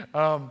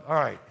 All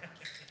right.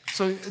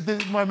 So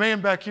my man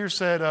back here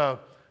said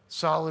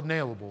solid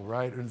nailable,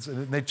 right? And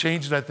they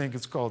changed it, I think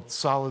it's called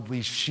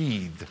solidly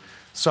sheathed.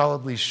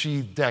 Solidly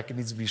sheathed deck. It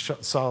needs to be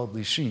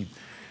solidly sheathed.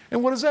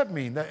 And what does that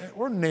mean?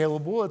 Or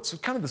nailable, it's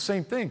kind of the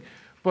same thing.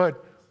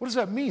 But what does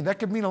that mean? That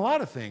could mean a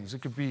lot of things.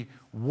 It could be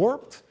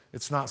warped,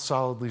 it's not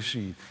solidly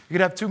sheathed. You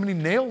could have too many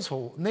nail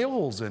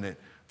holes in it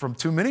from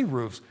too many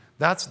roofs.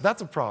 That's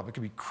a problem. It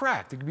could be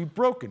cracked, it could be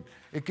broken,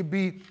 it could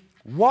be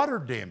water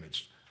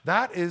damaged.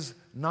 That is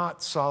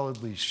not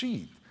solidly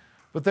sheathed.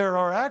 But there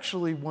are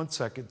actually,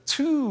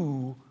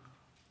 2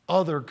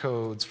 other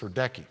codes for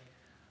decking.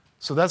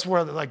 So that's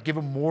where I give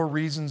them more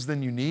reasons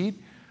than you need.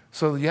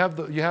 So you have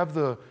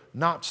the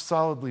not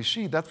solidly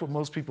sheathed. That's what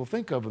most people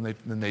think of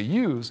and they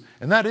use,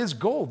 and that is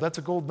gold. That's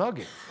a gold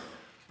nugget.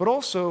 But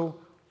also,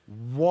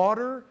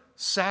 water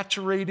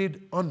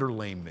saturated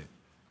underlayment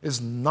is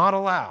not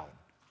allowed.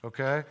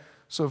 Okay.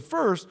 So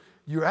first,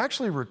 you're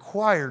actually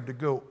required to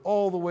go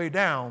all the way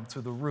down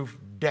to the roof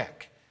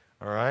deck.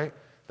 All right.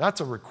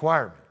 That's a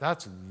requirement.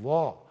 That's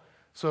law.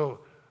 So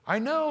I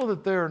know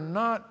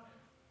that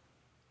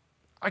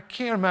I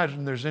can't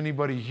imagine there's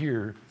anybody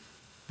here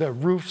that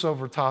roofs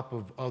over top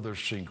of other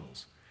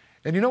shingles.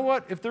 And you know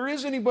what? If there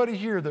is anybody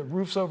here that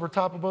roofs over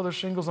top of other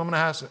shingles, I'm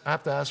going to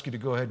have to ask you to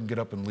go ahead and get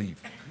up and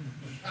leave.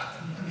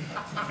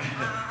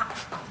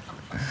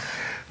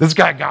 This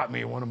guy got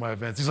me at one of my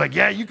events. He's like,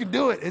 yeah, you can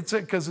do it. It's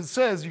because it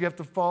says you have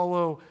to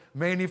follow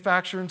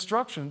manufacturer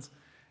instructions.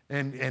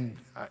 And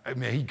I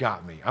mean, he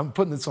got me. I'm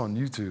putting this on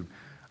YouTube.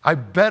 I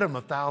bet him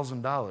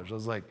 $1,000. I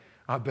was like,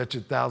 I bet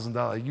you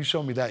 $1,000. You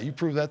show me that. You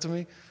prove that to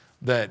me,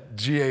 that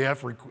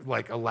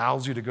GAF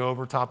allows you to go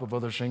over top of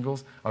other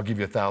shingles. I'll give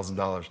you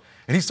 $1,000.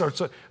 And he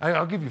starts,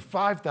 I'll give you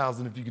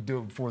 $5,000 if you could do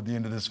it before the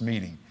end of this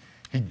meeting.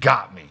 He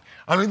got me.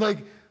 I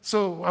mean,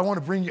 so I want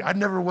to bring you, I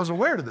never was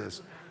aware of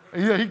this.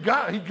 Yeah, he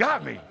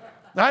got me.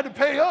 I had to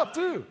pay up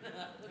too.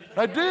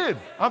 I did.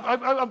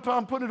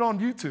 I'm putting it on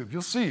YouTube.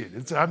 You'll see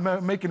it.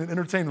 I'm making it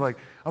entertaining.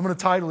 I'm going to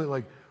title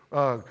it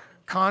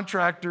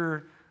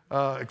contractor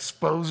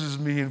exposes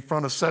me in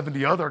front of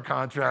 70 other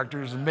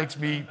contractors and makes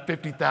me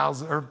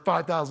 $50,000 or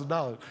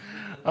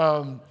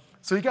 $5,000.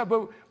 So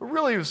but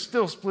really it was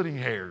still splitting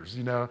hairs,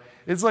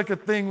 It's like a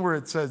thing where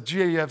it says,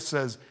 GAF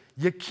says,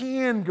 you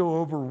can go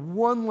over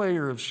one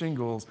layer of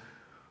shingles,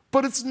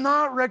 but it's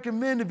not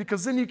recommended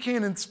because then you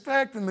can't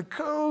inspect and the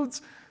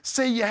codes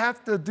say you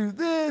have to do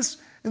this.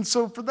 And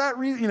so for that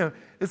reason,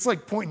 it's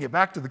like pointing you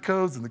back to the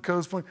codes and the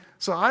codes point.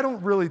 So I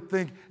don't really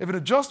think, if an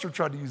adjuster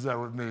tried to use that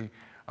with me,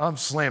 I'm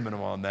slamming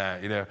him on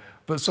that,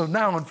 But so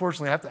now,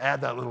 unfortunately, I have to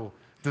add that little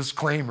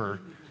disclaimer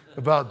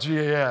about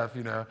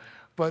GAF,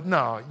 But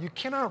no, you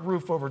cannot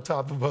roof over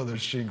top of other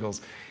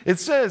shingles. It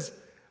says,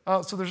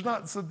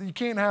 so you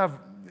can't have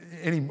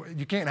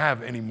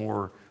any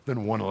more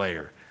than one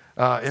layer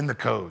in the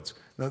codes.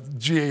 The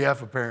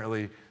GAF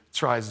apparently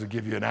tries to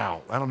give you an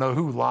out. I don't know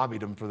who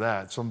lobbied them for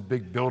that. Some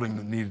big building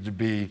that needed to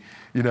be,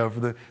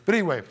 but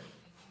anyway,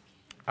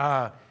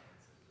 so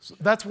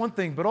that's one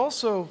thing. But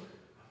also,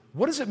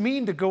 what does it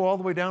mean to go all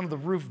the way down to the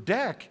roof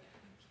deck?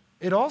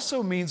 It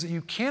also means that you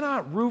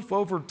cannot roof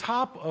over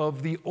top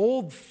of the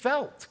old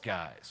felt,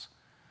 guys.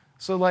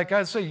 So like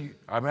I say,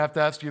 I'm going to have to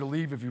ask you to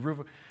leave if you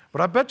roof.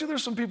 But I bet you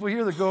there's some people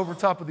here that go over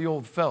top of the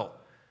old felt.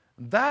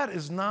 That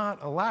is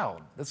not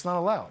allowed. That's not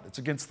allowed. It's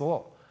against the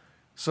law.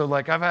 So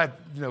I've had,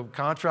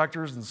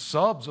 contractors and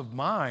subs of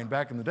mine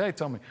back in the day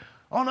tell me,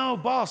 oh no,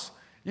 boss,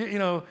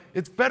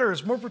 it's better,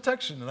 it's more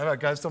protection. And I've had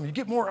guys tell me, you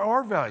get more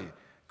R value.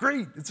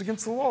 Great, it's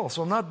against the law,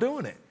 so I'm not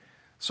doing it.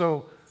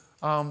 So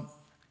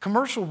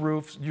commercial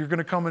roofs, you're going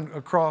to come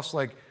across,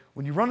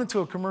 when you run into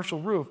a commercial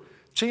roof,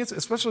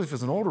 especially if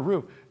it's an older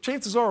roof,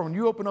 chances are when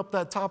you open up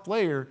that top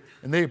layer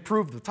and they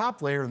approve the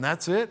top layer and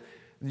that's it,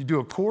 and you do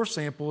a core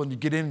sample and you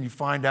get in and you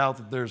find out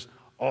that there's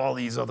all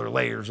these other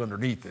layers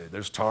underneath it.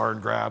 There's tar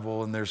and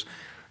gravel and there's,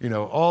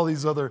 all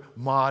these other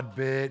mod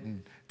bit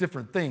and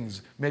different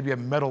things. Maybe a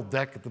metal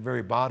deck at the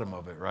very bottom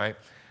of it, right?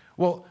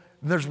 Well,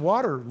 there's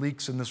water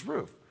leaks in this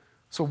roof.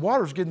 So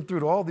water's getting through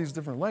to all these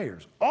different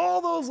layers.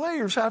 All those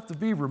layers have to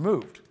be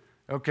removed,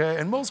 okay?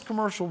 And most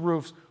commercial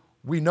roofs,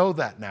 we know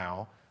that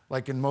now.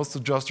 And most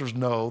adjusters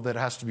know that it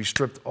has to be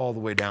stripped all the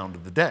way down to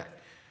the deck.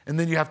 And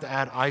then you have to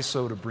add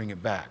ISO to bring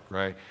it back,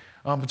 right?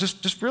 But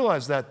just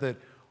realize that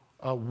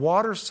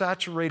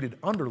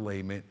water-saturated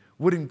underlayment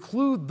would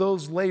include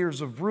those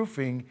layers of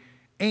roofing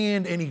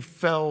and any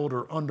feld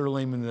or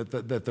underlayment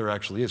that there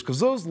actually is, because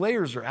those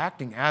layers are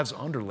acting as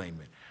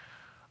underlayment.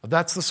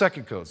 That's the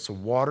second code. So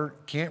water,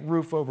 can't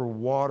roof over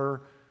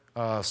water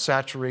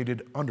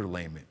saturated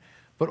underlayment.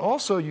 But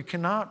also you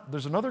cannot,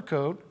 there's another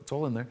code, it's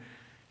all in there,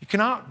 you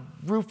cannot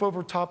roof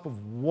over top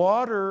of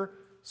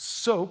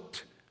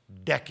water-soaked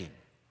decking.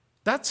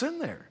 That's in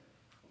there.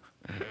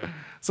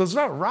 So it's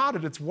not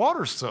rotted, it's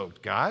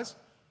water-soaked, guys.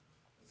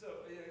 So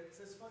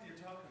it's funny you're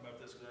talking about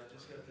this because I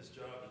just got this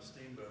job in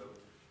Steamboat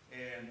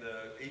and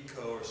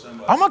Eco or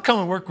somebody. I'm going to come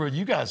and work where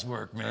you guys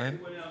work, man.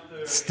 We went out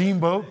there,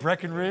 Steamboat,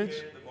 Breckenridge.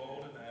 The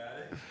mold in the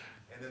attic,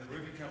 and then the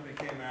roofing company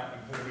came out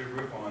and put a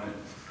new roof on it.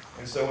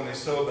 And so when they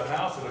sold the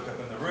house, they looked up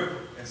in the roof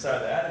inside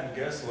the attic, and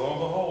guess, lo and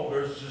behold,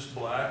 there's just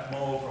black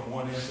mold from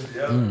one end to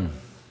the other.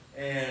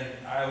 And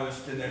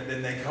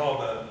then they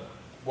called the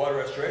water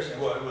restoration,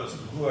 well, it was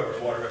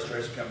whoever's water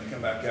restoration company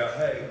come back out,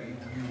 hey,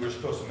 you were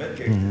supposed to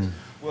mitigate this.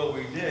 Well,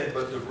 we did,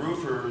 but the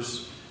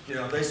roofers,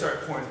 they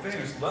started pointing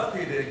fingers.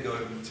 Luckily, it didn't go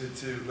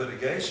to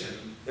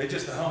litigation. The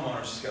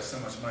homeowners just got so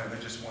much money, they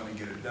just wanted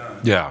to get it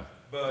done. Yeah.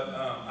 But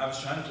I was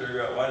trying to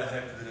figure out why the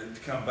heck did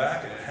it come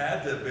back, and it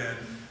had to have been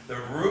the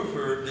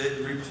roofer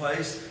didn't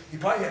replace, he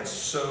probably had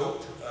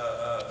soaked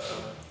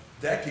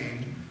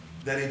decking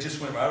that he just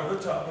went right over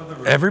the top of the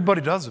roof.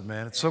 Everybody does it,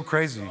 man. It's so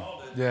crazy.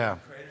 Yeah.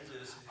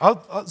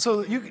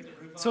 So you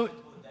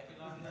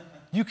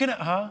can,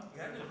 huh?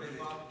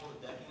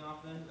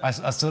 I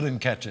still didn't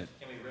catch it.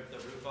 Can we rip the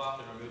roof off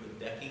and remove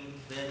the decking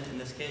then in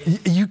this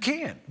case? You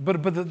can, but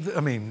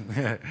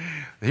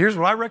here's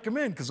what I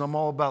recommend, because I'm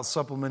all about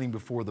supplementing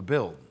before the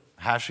build,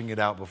 hashing it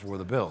out before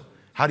the build.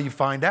 How do you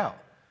find out?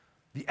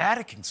 The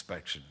attic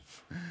inspection.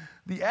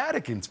 The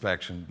attic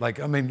inspection.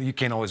 You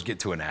can't always get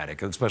to an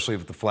attic, especially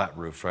with the flat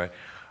roofs, right?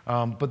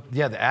 But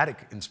yeah, the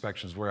attic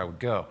inspection is where I would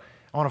go.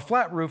 On a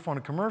flat roof, on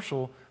a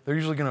commercial, they're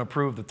usually going to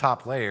approve the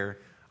top layer.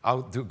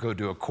 I'll go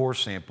do a core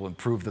sample and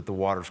prove that the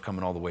water's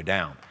coming all the way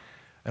down.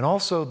 And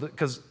also,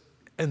 because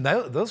in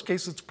those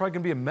cases, it's probably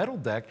going to be a metal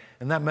deck,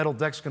 and that metal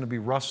deck's going to be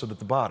rusted at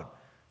the bottom.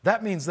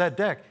 That means that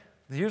deck,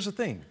 here's the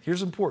thing,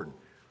 here's important.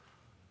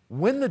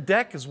 When the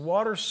deck is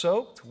water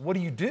soaked, what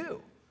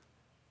do?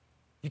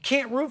 You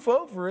can't roof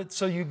over it,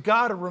 so you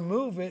got to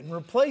remove it and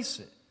replace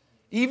it.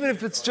 Even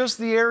if it's just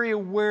the area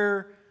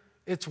where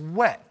it's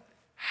wet,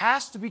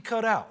 has to be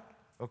cut out.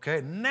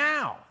 Okay,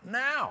 now,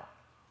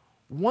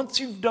 once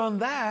you've done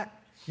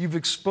that, you've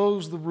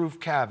exposed the roof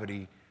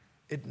cavity.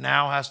 It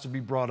now has to be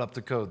brought up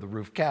to code, the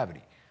roof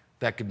cavity.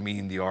 That could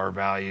mean the R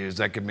values.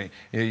 That could mean,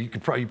 you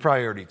probably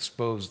already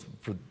exposed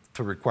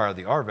to require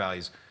the R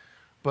values.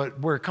 But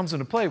where it comes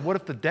into play, what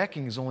if the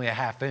decking is only a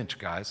 1/2 inch,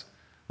 guys?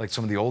 Like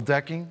some of the old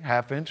decking,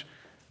 1/2 inch.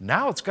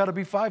 Now it's got to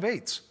be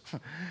 5/8.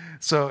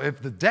 So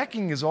if the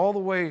decking is all the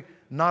way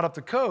not up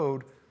to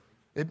code,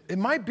 it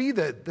might be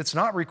that it's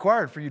not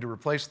required for you to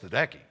replace the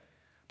decking.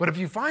 But if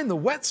you find the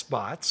wet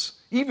spots,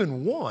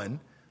 even one,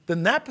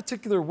 then that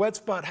particular wet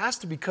spot has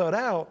to be cut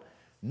out.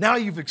 Now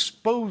you've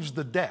exposed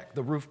the deck,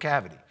 the roof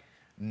cavity.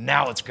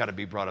 Now it's got to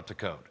be brought up to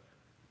code.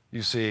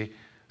 You see?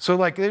 So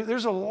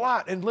there's a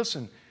lot. And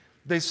listen,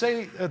 they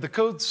say, the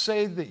codes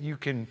say that you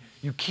can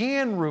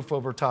roof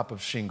over top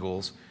of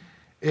shingles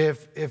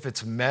if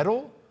it's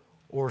metal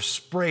or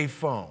spray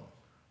foam.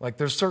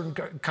 There's certain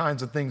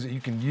kinds of things that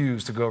you can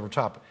use to go over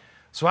top.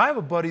 So I have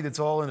a buddy that's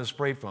all into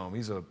spray foam.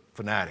 He's a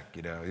fanatic,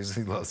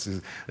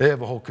 they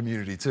have a whole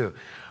community too.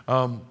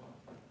 And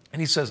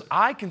he says,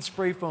 I can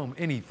spray foam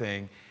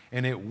anything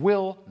and it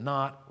will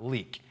not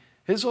leak.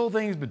 His whole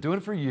thing, he's been doing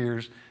it for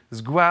years,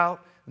 is go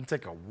out and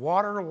take a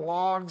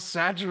waterlogged,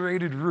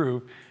 saturated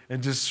roof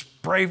and just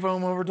spray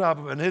foam over top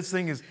of it. And his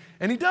thing is,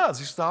 and he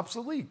stops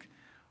the leak.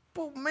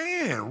 But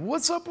man,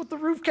 what's up with the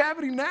roof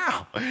cavity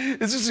now?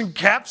 It's just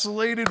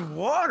encapsulated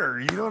water,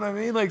 you know what I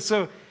mean?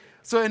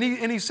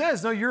 And he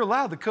says, no, you're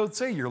allowed, the codes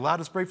say you're allowed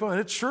to spray foam, and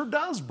it sure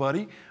does,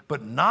 buddy,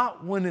 but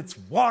not when it's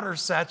water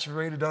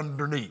saturated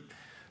underneath.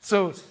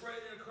 So spray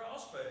it in a crawl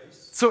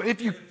space. So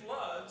if you, it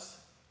floods,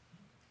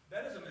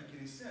 that doesn't make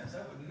any sense. I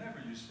would never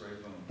use spray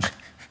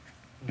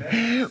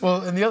foam.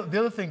 Well, and the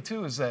other thing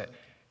too is that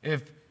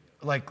if,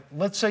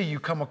 let's say you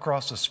come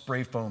across a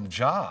spray foam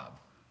job,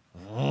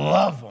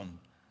 love them.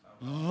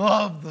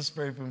 Love the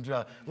spray foam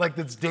job,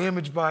 that's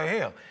damaged by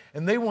hail.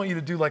 And they want you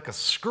to do a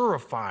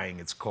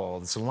scurifying, it's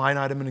called. It's a line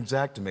item in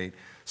Xactimate.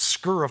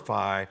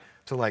 Scurify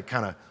to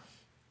kind of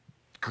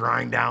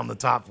grind down the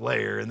top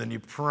layer, and then you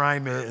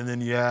prime it, and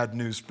then you add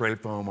new spray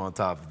foam on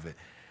top of it.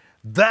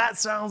 That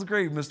sounds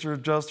great, Mr.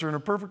 Adjuster. In a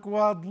perfect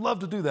world, I'd love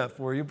to do that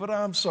for you, but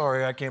I'm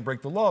sorry, I can't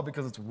break the law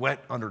because it's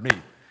wet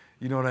underneath.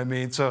 You know what I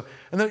mean? So,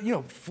 and then,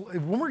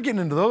 when we're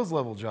getting into those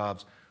level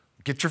jobs,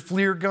 get your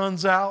FLIR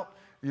guns out.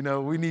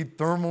 We need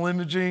thermal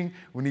imaging.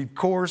 We need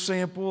core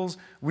samples.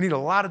 We need a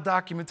lot of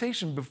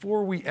documentation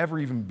before we ever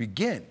even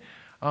begin.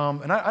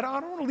 And I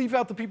don't want to leave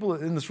out the people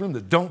in this room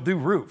that don't do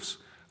roofs,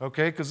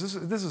 okay?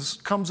 Because this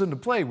comes into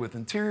play with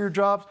interior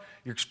jobs.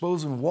 You're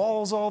exposing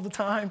walls all the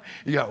time.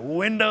 You got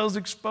windows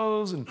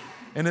exposed,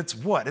 and it's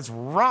what? It's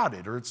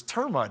rotted or it's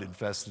termite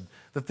infested,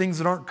 the things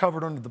that aren't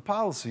covered under the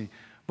policy.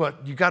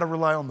 But you got to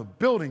rely on the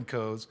building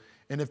codes.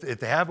 And if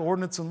they have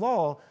ordinance and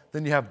law,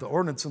 then you have the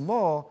ordinance and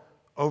law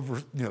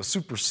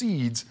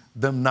supersedes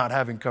them not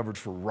having coverage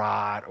for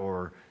rot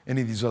or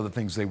any of these other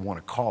things they want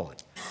to call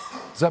it.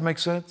 Does that make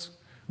sense?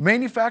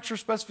 Manufacturer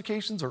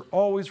specifications are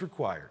always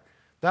required.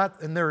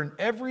 And they're in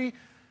every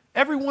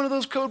one of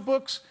those code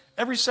books,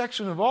 every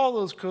section of all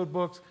those code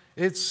books,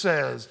 it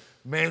says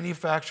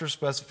manufacturer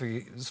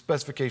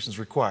specifications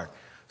required.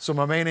 So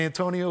my man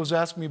Antonio was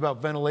asking me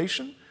about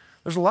ventilation.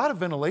 There's a lot of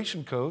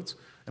ventilation codes,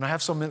 and I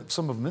have some of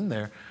them in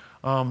there.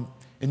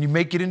 And you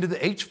may get into the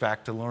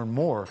HVAC to learn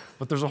more,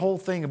 but there's a whole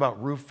thing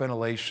about roof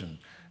ventilation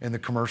in the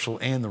commercial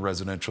and the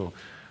residential.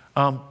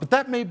 But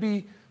that may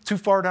be too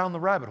far down the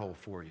rabbit hole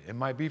for you. It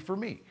might be for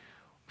me.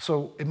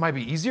 So it might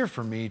be easier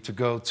for me to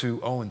go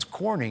to Owens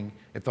Corning,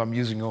 if I'm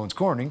using Owens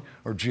Corning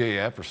or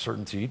GAF or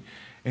Certainty,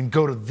 and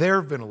go to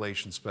their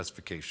ventilation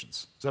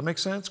specifications. Does that make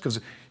sense? Because,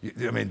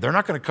 they're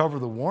not going to cover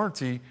the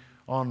warranty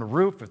on the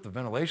roof if the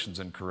ventilation's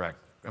incorrect.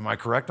 Am I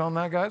correct on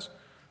that, guys?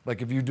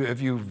 Like if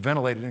you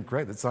ventilate it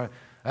incorrect,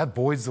 that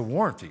voids the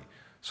warranty.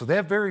 So they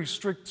have very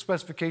strict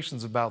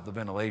specifications about the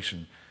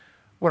ventilation.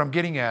 What I'm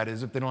getting at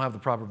is if they don't have the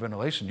proper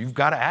ventilation, you've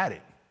got to add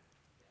it.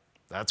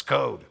 That's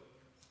code.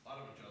 A lot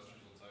of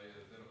adjusters will tell you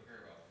that they don't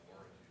care about the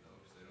warranty, though,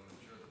 because they don't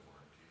insure the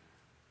warranty.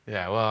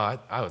 Yeah, well,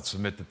 I would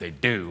submit that they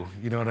do.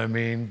 You know what I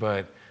mean?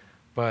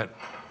 But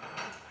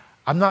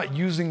I'm not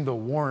using the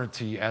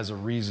warranty as a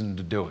reason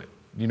to do it.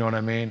 You know what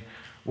I mean?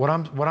 What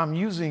I'm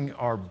using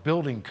are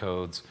building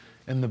codes,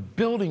 and the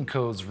building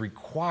codes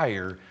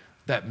require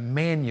that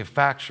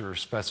manufacturer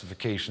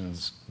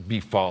specifications be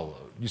followed.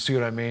 You see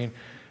what I mean?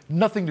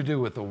 Nothing to do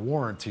with the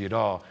warranty at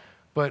all.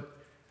 But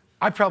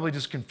I probably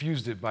just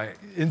confused it by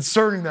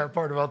inserting that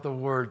part about the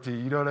warranty.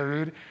 You know what I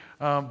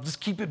mean? Just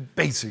keep it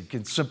basic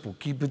and simple.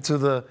 Keep it to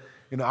the,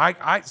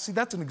 I see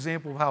that's an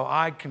example of how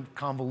I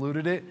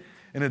convoluted it.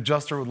 An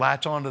adjuster would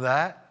latch onto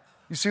that.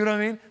 You see what I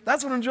mean?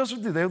 That's what an adjuster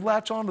would do. They would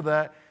latch onto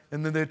that,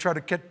 and then they try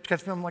to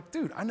catch me. I'm like,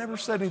 dude, I never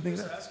said anything.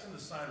 Just ask them to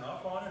sign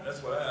off on it.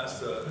 That's what I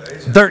asked the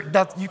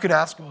agent. You could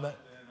ask them that.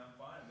 And I'm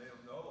fine.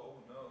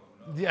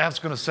 No. Yeah, I was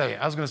going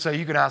to say,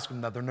 you could ask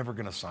them that. They're never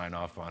going to sign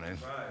off on it.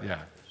 Right.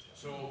 Yeah.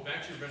 So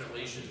back to your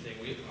ventilation thing,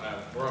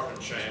 we're up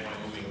in Cheyenne,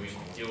 Wyoming. We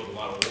deal with a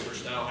lot of older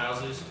style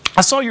houses.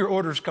 I saw your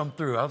orders come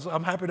through.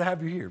 I'm happy to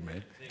have you here,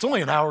 man. It's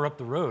only an hour up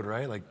the road,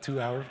 right? Like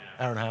 2 hours,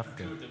 hour and a half.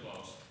 Okay. Two at the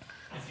most.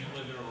 If you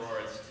live in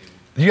Aurora, it's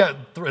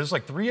two. There's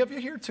like 3 of you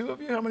here, 2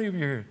 of you? How many of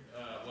you are here?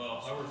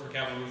 Well, I work for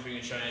Capital Roofing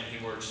in Cheyenne.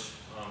 He works.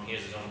 He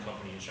has his own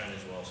company in Cheyenne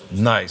as well. So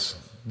Nice.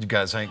 You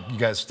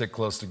guys stick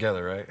close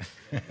together, right?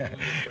 we were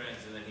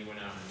friends, and then he went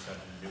out and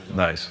decided to do his own.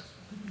 Nice.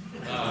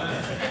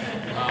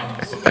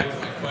 So back to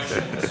my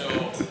question. So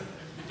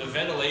the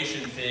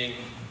ventilation thing,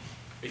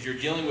 if you're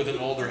dealing with an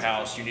older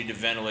house, you need to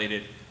ventilate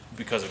it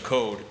because of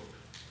code.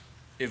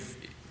 If,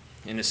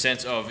 in the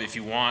sense of if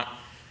you want,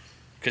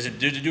 because to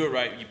do it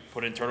right, you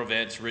put internal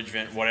vents, ridge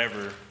vent,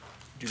 whatever.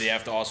 Do they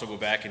have to also go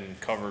back and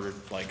cover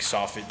like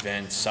soffit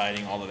vents,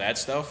 siding, all of that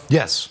stuff?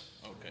 Yes.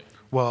 Okay.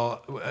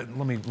 Well, let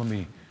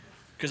me.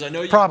 Because I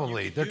know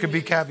Probably. There could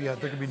be caveat.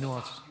 There could be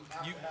nuances.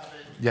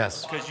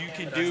 Yes. Because you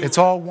can do. It's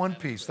all one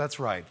piece. That's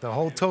right. The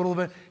whole total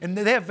event. And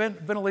they have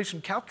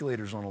ventilation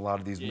calculators on a lot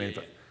of these.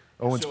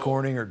 Owens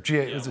Corning or is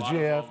it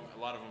GAF? A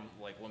lot of them,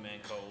 like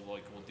Lamanco, will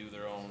do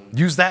their own.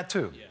 Use that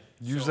too. Yeah.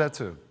 Use that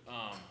too.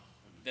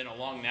 Then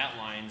along that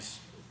lines,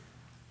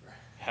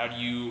 how do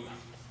you?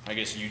 I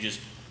guess you just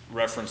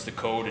reference the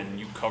code and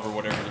you cover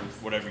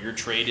whatever your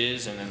trade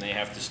is, and then they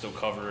have to still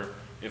cover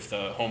if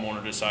the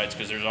homeowner decides,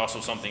 because there's also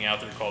something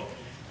out there called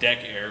deck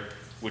air,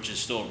 which is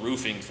still a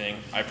roofing thing.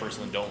 I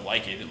personally don't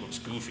like it. It looks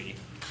goofy.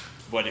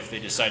 But if they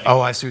decide to...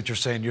 Oh, I see what you're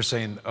saying. You're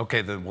saying,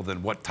 okay, then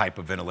what type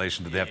of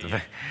ventilation do they have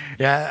to...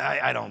 Yeah,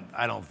 I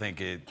don't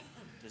think it...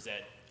 Does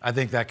that... I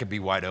think that could be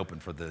wide open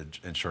for the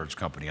insurance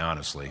company,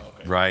 honestly,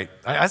 right?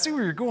 I see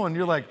where you're going.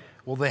 You're like,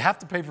 well, they have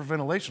to pay for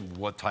ventilation.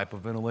 What type of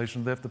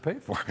ventilation do they have to pay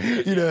for?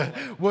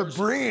 What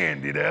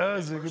brand,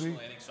 Is it gonna be? I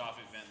think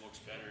soffit vent looks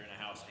better in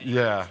a house.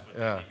 Yeah, but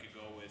yeah. You could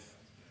go with...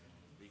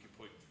 You could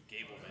put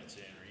gable vents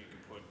in, or you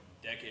could put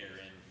deck air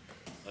in.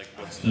 Like,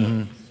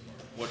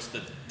 what's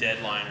the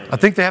deadline? Or I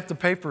think they have to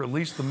pay for at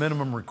least the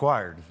minimum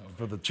required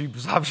for the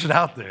cheapest option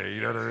out there. You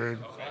know what I mean?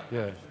 Okay.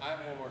 Yeah. I have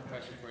one more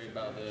question for you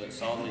about the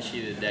solidly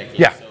sheeted decking.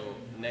 Yeah. So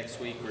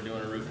next week we're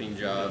doing a roofing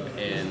job,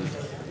 and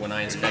when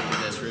I inspected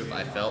this roof,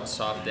 I felt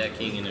soft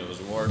decking and it was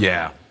warped.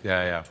 Yeah.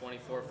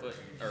 24-foot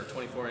or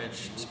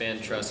 24-inch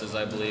span trusses,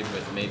 I believe,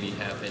 with maybe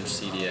half-inch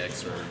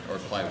CDX or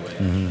plywood,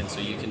 and so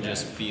you can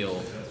just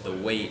feel the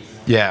weight.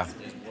 Yeah.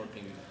 Is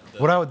warping.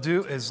 What I would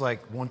do is,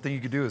 like, one thing you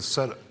could do is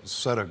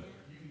set a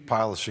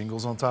pile of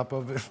shingles on top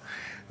of it,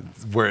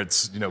 where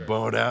it's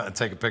bowed out, and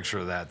take a picture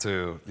of that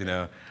too,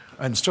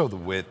 and show the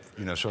width,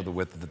 show the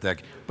width of the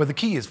deck. But the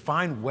key is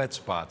find wet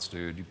spots,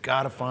 dude. You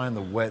got to find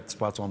the wet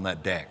spots on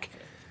that deck.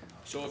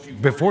 So if you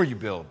before you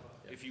build.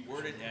 If you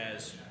word it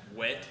as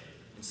wet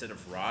instead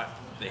of rot,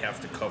 they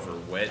have to cover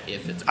wet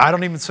if it's. I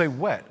don't even say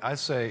wet. I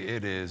say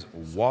it is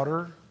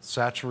water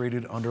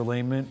saturated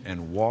underlayment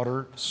and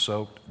water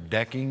soaked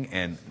decking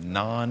and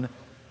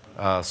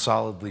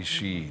solidly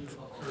sheathed.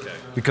 Okay.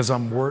 Because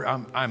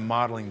I'm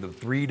modeling the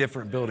 3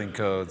 different building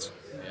codes,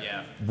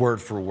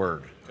 word for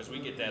word. Because we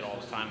get that all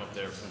the time up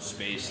there from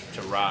space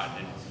to rot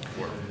and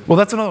work. Well,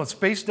 that's another one.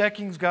 Space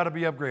decking's got to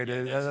be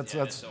upgraded. That's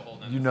That's a whole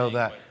nother you know thing,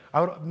 that. but- I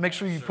would make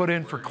sure you put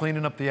in for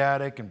cleaning up the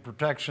attic and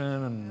protection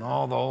and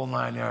all the whole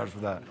 9 yards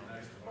for that.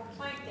 Or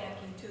plank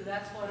decking too,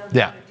 that's what I'm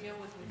Yeah. trying to deal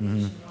with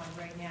Nationwide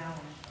right now.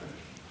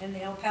 And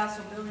the El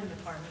Paso Building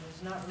Department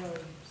is not really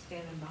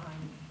standing behind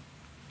me.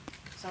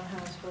 Somehow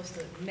I'm supposed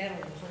to metal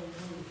the whole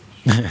roof.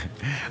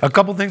 A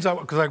couple things,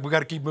 because we got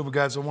to keep moving,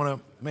 guys. I want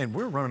to, man,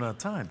 we're running out of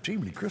time.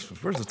 Jiminy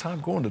Christmas, where's the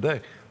time going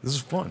today? This is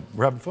fun.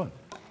 We're having fun.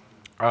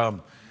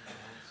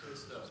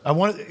 I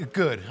want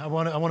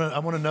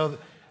to know, that,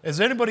 is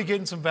anybody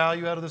getting some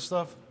value out of this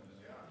stuff?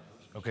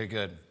 Okay,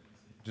 good.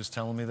 Just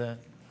telling me that?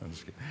 I'm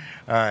just kidding.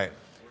 All right.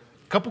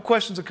 A couple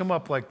questions that come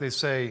up, like they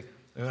say,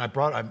 and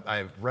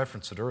I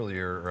referenced it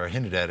earlier, or I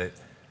hinted at it.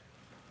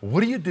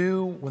 What do you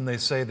do when they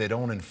say they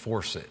don't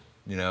enforce it?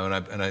 And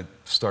I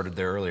started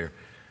there earlier.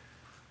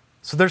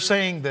 So they're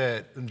saying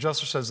that, the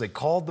adjuster says they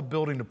called the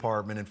building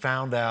department and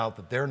found out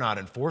that they're not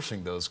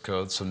enforcing those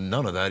codes, so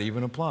none of that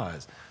even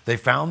applies. They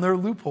found their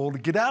loophole to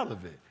get out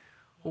of it.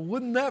 Well,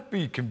 wouldn't that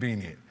be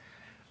convenient?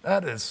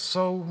 That is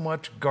so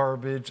much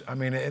garbage. I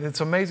mean, and it's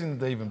amazing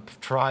that they even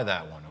try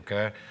that one,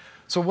 okay?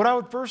 So what I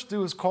would first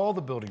do is call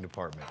the building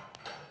department.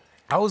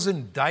 I was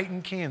in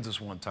Dighton,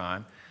 Kansas one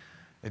time.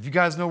 If you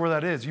guys know where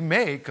that is, you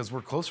may, because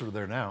we're closer to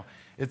there now.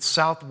 It's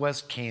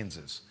southwest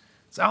Kansas.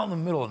 It's out in the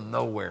middle of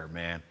nowhere,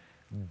 man.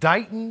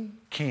 Dighton,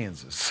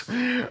 Kansas.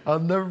 I'll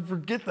never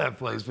forget that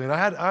place, man.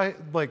 I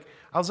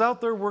was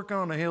out there working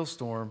on a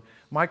hailstorm.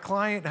 My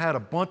client had a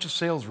bunch of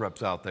sales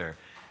reps out there,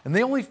 and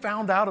they only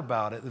found out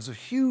about it. There's a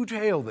huge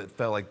hail that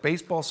fell, like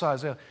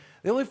baseball-sized hail.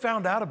 They only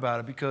found out about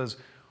it because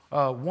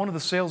one of the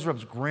sales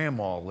reps'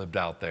 grandma lived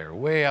out there,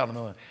 way out in the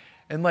middle.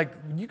 And like,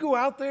 you go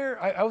out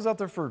there, I was out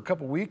there for a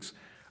couple weeks.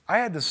 I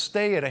had to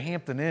stay at a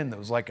Hampton Inn that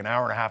was like an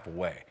hour and a half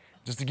away,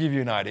 just to give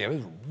you an idea. It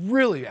was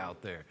really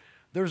out there.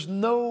 There's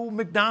no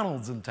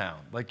McDonald's in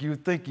town. Like you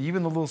would think,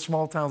 even the little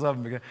small towns have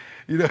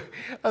McDonald's.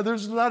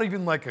 There's not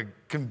even like a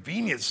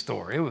convenience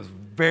store. It was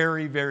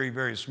very, very,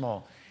 very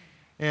small.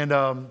 And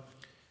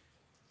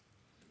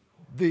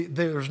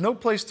there's no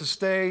place to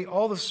stay.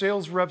 All the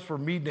sales reps were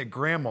meeting at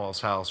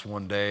Grandma's house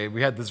one day.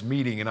 We had this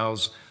meeting, and I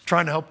was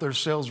trying to help their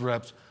sales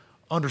reps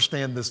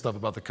understand this stuff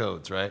about the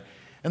codes, right?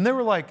 And they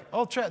were like,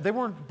 oh, Chad, they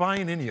weren't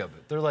buying any of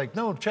it. They're like,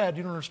 no, Chad,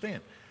 you don't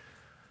understand.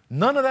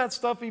 None of that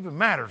stuff even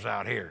matters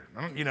out here.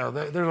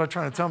 They're like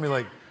trying to tell me,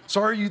 like,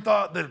 sorry you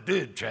thought that it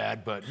did,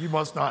 Chad, but you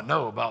must not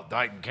know about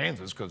Dighton,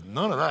 Kansas, because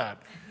none of that,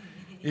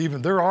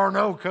 there are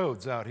no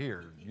codes out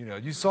here.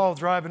 You saw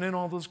driving in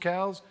all those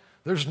cows,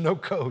 there's no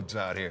codes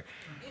out here.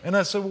 And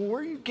I said, well, where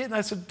are you getting?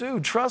 I said,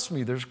 dude, trust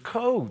me, there's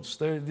codes.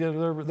 They're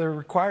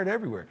required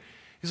everywhere.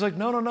 He's like,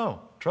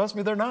 no, trust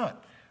me, they're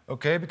not.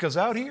 Okay, because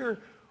out here,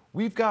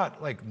 we've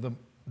got like the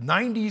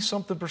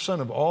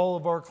 90-something% of all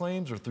of our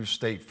claims are through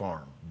State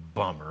Farm.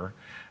 Bummer,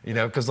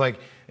 because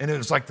and it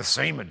was like the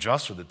same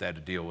adjuster that they had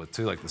to deal with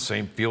too, like the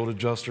same field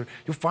adjuster.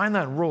 You'll find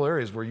that in rural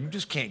areas where you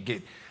just can't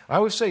get. I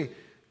always say,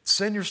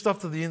 send your stuff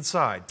to the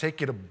inside,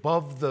 take it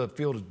above the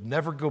field,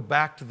 never go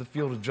back to the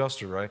field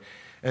adjuster, right?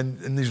 And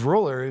in these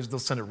rural areas, they'll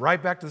send it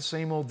right back to the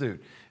same old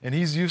dude, and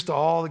he's used to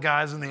all the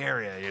guys in the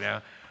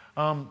area,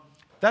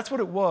 That's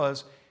what it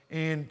was,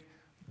 and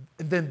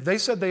then they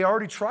said they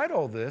already tried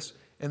all this.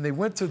 And they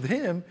went to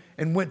him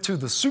and went to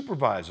the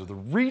supervisor, the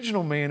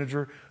regional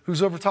manager,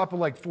 who's over top of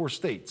like 4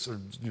 states, or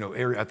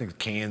area. I think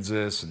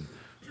Kansas and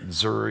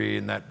Missouri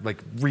and that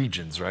like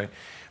regions, right?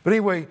 But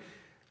anyway,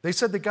 they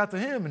said they got to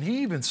him, and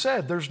he even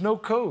said there's no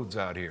codes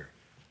out here.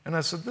 And I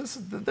said,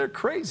 they're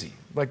crazy,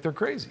 like they're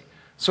crazy.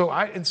 So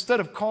instead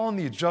of calling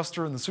the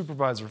adjuster and the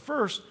supervisor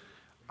first,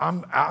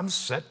 I'm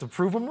set to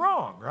prove them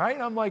wrong, right?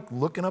 I'm like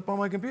looking up on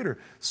my computer,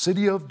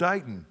 City of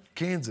Dighton,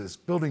 Kansas,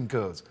 building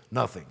codes,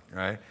 nothing,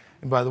 right?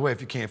 And by the way, if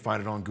you can't find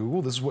it on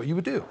Google, this is what you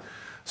would do.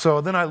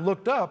 So then I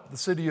looked up the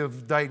City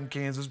of Dighton,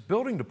 Kansas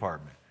building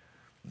department.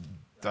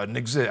 Doesn't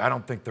exist. I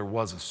don't think there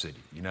was a city,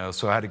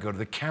 so I had to go to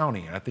the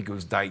county, and I think it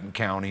was Dighton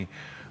County,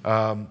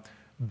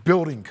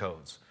 building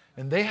codes.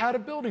 And they had a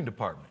building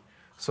department.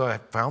 So I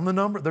found the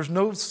number. There's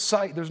no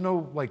site, there's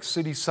no like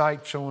city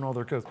site showing all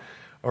their codes.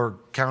 or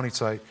county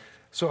site.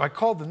 So I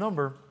called the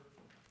number,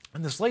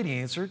 and this lady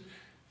answered,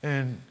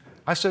 and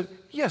I said,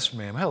 yes,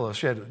 ma'am, hello.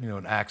 She had,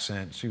 an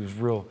accent. She was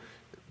real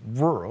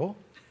rural,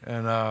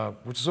 and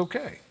which is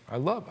okay. I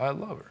love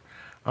her.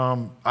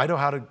 I know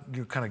how to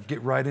kind of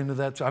get right into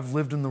that. I've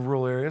lived in the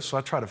rural area, so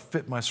I try to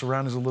fit my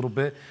surroundings a little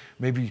bit,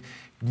 maybe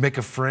make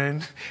a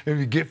friend,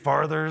 maybe get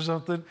farther or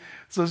something.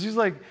 So she's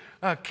like,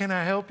 can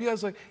I help you? I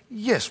was like,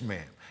 yes,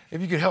 ma'am.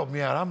 If you could help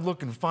me out, I'm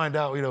looking to find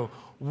out,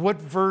 what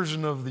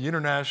version of the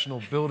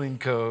International Building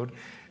Code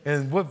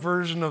and what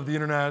version of the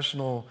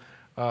International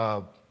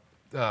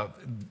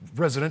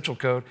Residential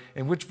Code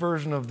and which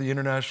version of the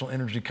International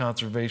Energy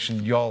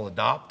Conservation y'all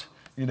adopt.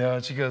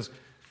 And she goes,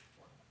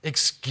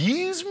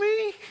 excuse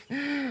me?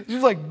 She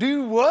was like,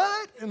 do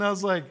what? And I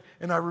was like,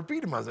 and I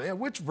repeated myself, yeah,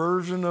 which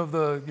version of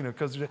the,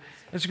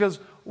 and she goes,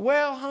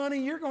 well,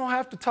 honey, you're going to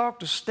have to talk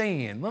to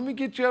Stan. Let me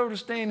get you over to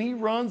Stan. He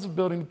runs the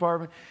building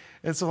department.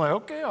 And so I'm like,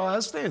 okay, I'll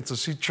ask Stan. So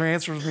she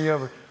transfers me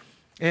over.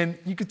 And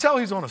you could tell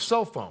he's on a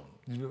cell phone,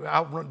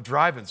 out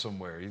driving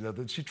somewhere.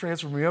 She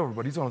transferred me over,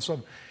 but he's on a cell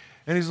phone.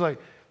 And he's like,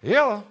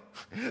 yellow.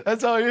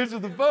 That's how he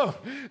answered the phone.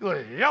 He's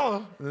like,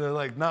 yellow. And they're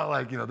like, not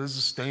like, this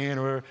is Stan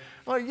or whatever.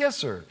 I'm like, yes,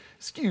 sir.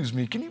 Excuse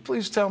me, can you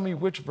please tell me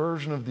which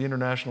version of the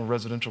International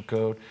Residential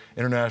Code,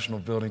 International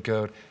Building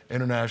Code,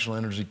 International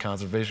Energy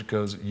Conservation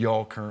Codes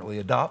y'all currently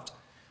adopt?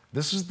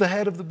 This is the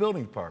head of the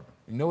building department.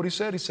 You know what he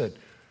said? He said,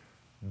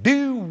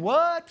 do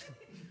what?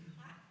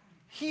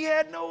 He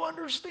had no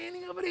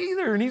understanding of it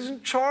either, and he's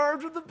in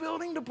charge of the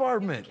building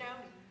department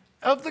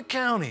of the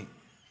county.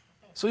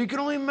 So you can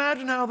only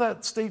imagine how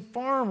that State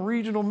Farm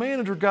regional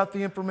manager got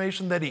the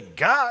information that he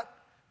got,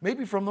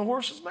 maybe from the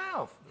horse's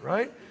mouth,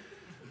 right?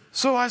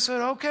 So I said,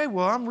 okay,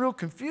 well, I'm real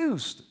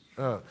confused.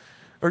 I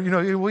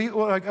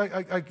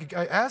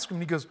asked him,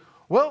 and he goes,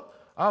 well,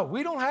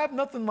 we don't have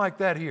nothing like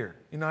that here.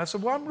 I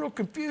said, well, I'm real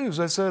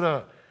confused. I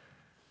said,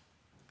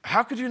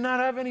 how could you not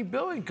have any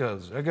building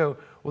codes? I go,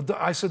 well,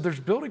 I said, there's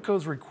building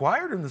codes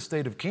required in the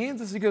state of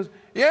Kansas. He goes,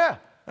 yeah,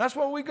 that's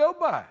what we go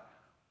by.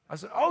 I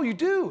said, oh, you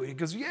do? He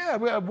goes, yeah,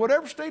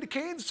 whatever state of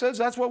Kansas says,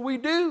 that's what we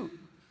do.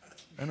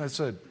 And I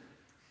said,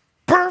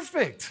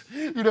 perfect,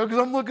 because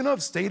I'm looking up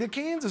state of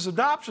Kansas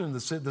adoption.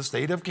 The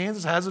state of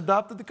Kansas has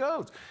adopted the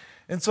codes.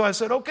 And so I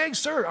said, okay,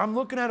 sir, I'm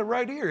looking at it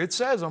right here. It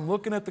says, I'm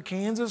looking at the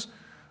Kansas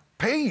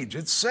page.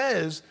 It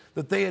says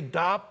that they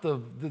adopt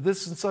the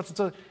this and such and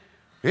such.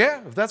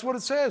 Yeah, if that's what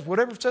it says,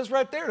 whatever it says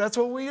right there, that's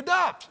what we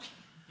adopt.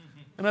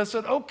 And I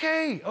said,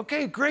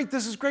 okay, great,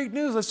 this is great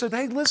news. I said,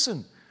 hey,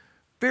 listen,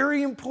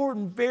 very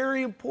important,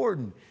 very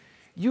important.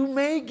 You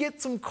may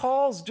get some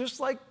calls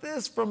just like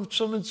this from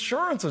some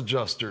insurance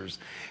adjusters.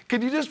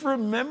 Can you just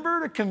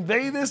remember to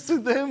convey this to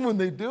them when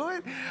they do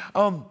it?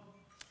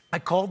 I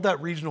called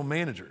that regional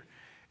manager.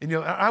 And,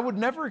 I would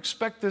never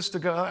expect this to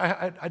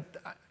go.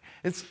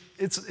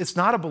 It's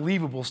not a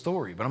believable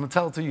story, but I'm going to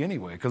tell it to you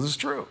anyway because it's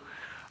true.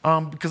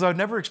 Because I would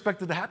never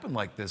expect it to happen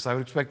like this. I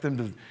would expect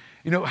them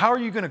to, how are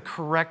you going to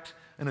correct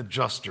an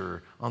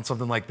adjuster on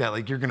something like that?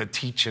 Like you're going to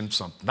teach him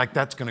something. Like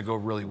that's going to go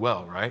really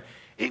well, right?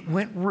 It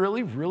went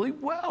really, really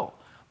well.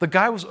 The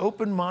guy was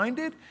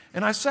open-minded,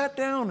 and I sat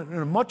down in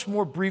a much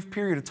more brief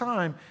period of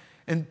time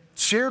and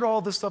shared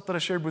all this stuff that I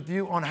shared with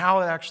you on how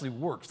it actually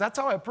works. That's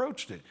how I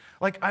approached it.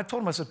 Like I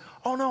told him, I said,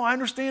 oh no, I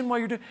understand why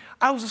you're doing it.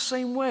 I was the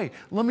same way.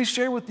 Let me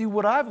share with you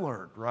what I've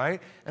learned,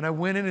 right? And I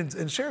went in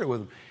and shared it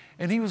with him.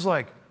 And he was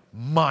like,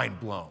 mind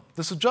blown.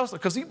 This adjuster,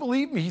 because he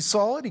believed me, he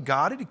saw it, he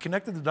got it, he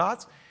connected the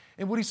dots.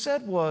 And what he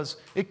said was,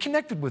 it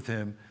connected with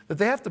him that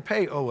they have to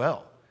pay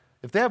OL.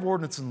 If they have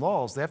ordinance and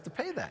laws, they have to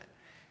pay that.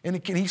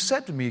 And he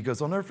said to me, he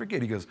goes, I'll never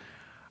forget, he goes,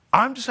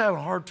 I'm just having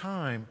a hard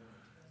time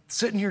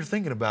sitting here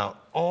thinking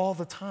about all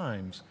the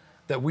times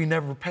that we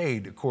never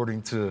paid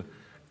according to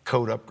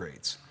code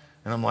upgrades.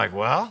 And I'm like,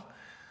 well,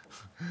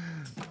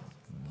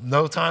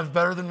 no time's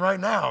better than right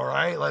now,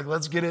 right? Like,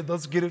 let's get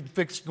it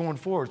fixed going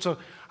forward. So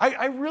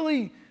I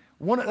really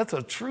want to, that's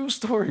a true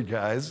story,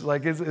 guys.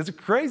 Like, it's a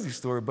crazy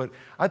story, but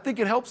I think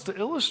it helps to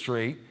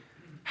illustrate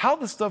how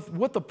the stuff,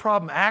 what the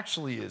problem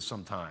actually is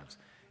sometimes.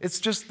 It's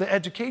just the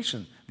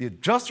education. The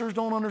adjusters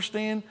don't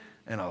understand,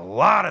 and a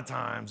lot of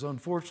times,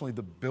 unfortunately,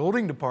 the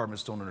building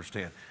departments don't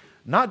understand.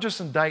 Not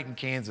just in Dighton,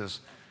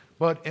 Kansas,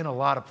 but in a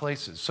lot of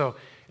places. So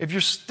if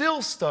you're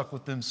still stuck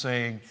with them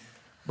saying,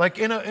 like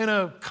in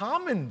a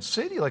common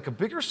city, like a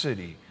bigger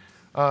city,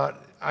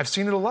 I've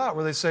seen it a lot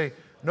where they say,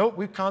 nope,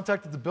 we've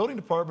contacted the building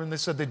department, and they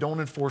said they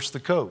don't enforce the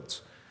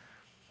codes.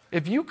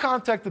 If you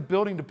contact the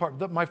building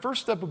department, my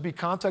first step would be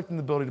contacting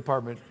the building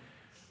department.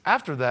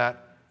 After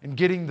that, and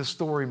getting the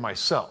story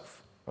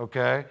myself,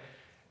 okay?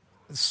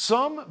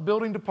 Some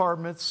building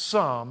departments,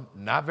 some,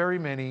 not very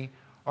many,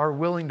 are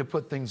willing to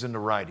put things into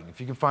writing, if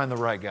you can find the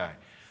right guy.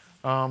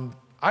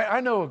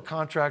 I know a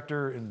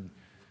contractor in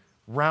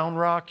Round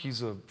Rock.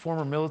 He's a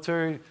former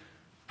military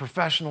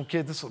professional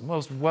kid. This is the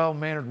most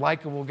well-mannered,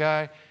 likable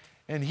guy.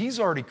 And he's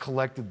already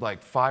collected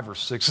like 5 or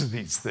 6 of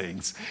these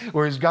things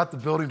where he's got the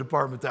building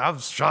department. I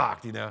was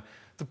shocked, to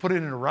put it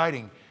into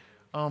writing.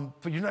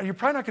 But you're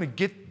probably not going to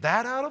get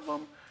that out of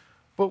them.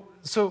 But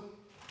so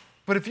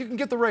But if you can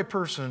get the right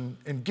person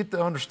and get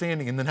the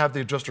understanding and then have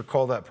the adjuster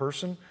call that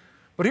person.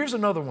 But here's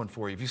another one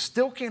for you. If you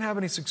still can't have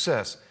any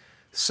success,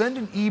 send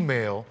an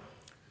email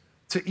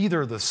to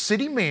either the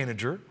city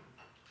manager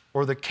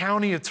or the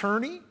county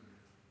attorney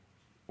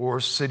or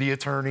city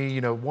attorney,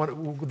 you know, what's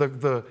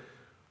the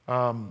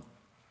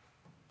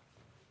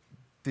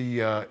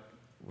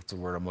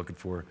word I'm looking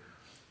for?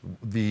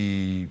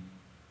 The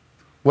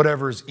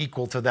whatever is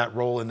equal to that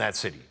role in that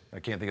city. I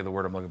can't think of the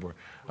word I'm looking for.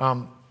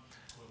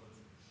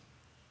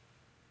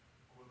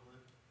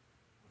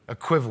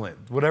 Equivalent,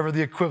 whatever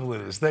the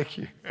equivalent is. Thank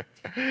you.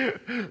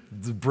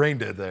 The brain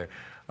dead there.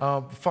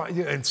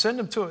 And send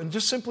them to it and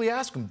just simply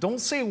ask them. Don't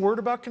say a word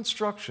about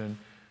construction.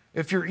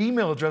 If your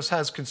email address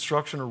has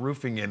construction or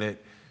roofing in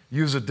it,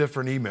 use a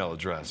different email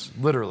address,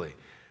 literally.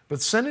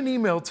 But send an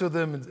email to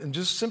them and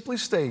just simply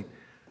state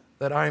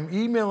that I'm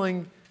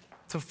emailing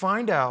to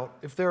find out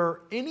if there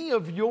are any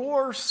of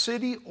your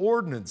city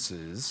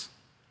ordinances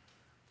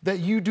that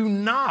you do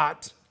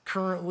not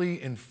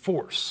currently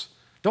enforce.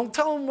 Don't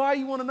tell them why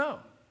you want to know.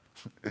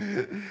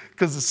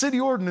 Because the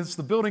city ordinance,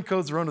 the building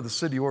codes are under the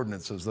city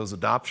ordinances, those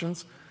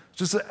adoptions.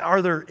 Just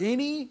are there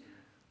any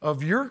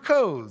of your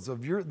codes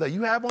that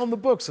you have on the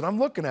books that I'm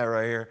looking at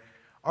right here?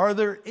 Are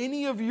there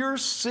any of your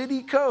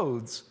city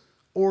codes,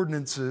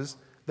 ordinances,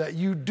 that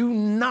you do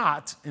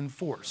not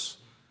enforce?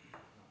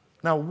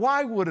 Now,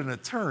 why would an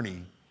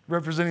attorney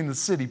representing the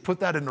city put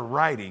that into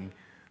writing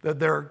that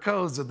there are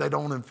codes that they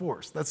don't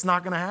enforce? That's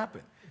not going to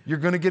happen. You're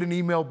going to get an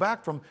email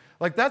back from,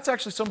 like that's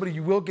actually somebody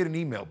you will get an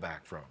email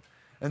back from.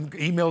 And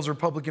emails are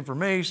public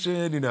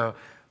information, you know.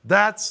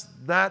 That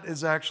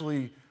is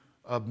actually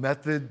a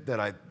method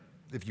that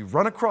if you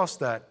run across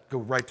that, go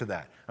right to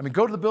that. I mean,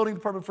 go to the building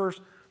department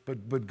first,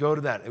 but go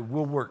to that. It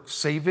will work.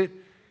 Save it.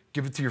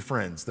 Give it to your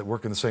friends that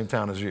work in the same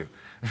town as you,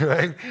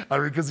 right? I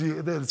mean, because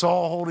it's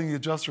all holding the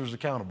adjusters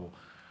accountable.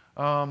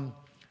 Trying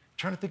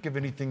to think of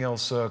anything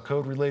else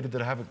code related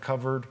that I haven't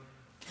covered.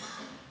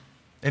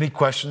 Any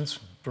questions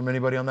from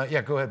anybody on that?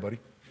 Yeah, go ahead, buddy.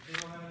 If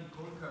they don't have any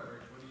code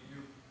coverage, what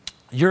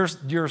do you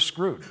do? You're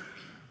screwed.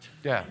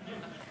 Yeah.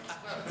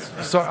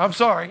 So I'm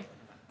sorry.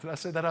 Did I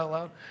say that out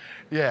loud?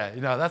 Yeah.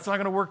 You know, that's not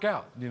going to work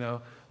out. You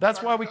know,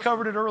 that's why we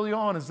covered it early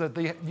on. Is that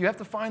you have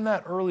to find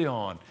that early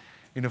on.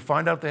 You know,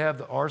 find out if they have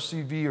the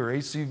RCV or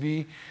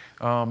ACV,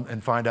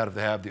 and find out if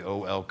they have the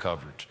OL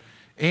coverage.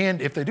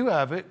 And if they do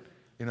have it,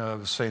 you know, I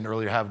was saying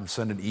earlier, have them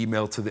send an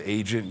email to the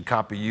agent and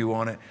copy you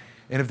on it.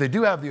 And if they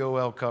do have the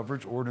OL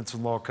coverage, ordinance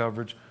and law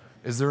coverage,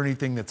 is there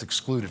anything that's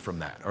excluded from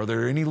that? Are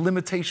there any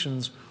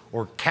limitations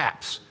or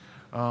caps?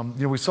 You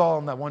know, we saw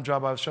on that one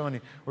job I was showing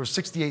you, where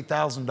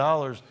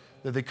 $68,000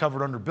 that they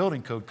covered under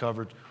building code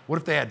coverage. What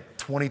if they had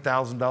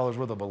 $20,000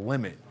 worth of a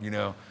limit, you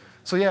know?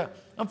 So yeah,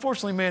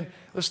 unfortunately, man,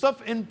 there's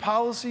stuff in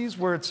policies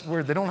where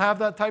they don't have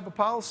that type of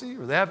policy,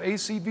 or they have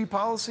ACV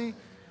policy.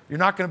 You're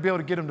not going to be able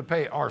to get them to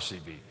pay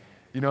RCV.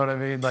 You know what I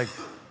mean? Like,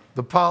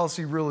 the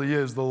policy really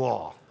is the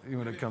law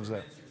when it comes to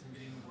that.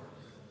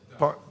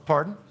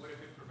 Pardon? What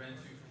if it prevents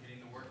you from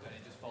getting the work done?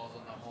 It just falls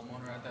on the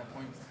homeowner at that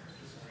point?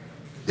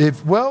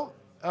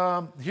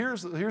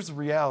 Here's the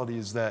reality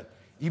is that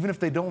even if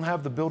they don't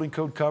have the building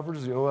code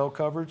coverage, the OL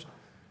coverage,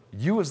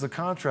 you as the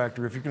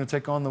contractor, if you're going to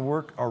take on the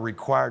work, are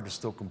required to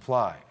still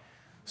comply.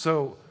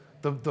 So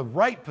the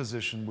right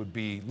position would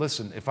be,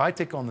 listen, if I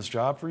take on this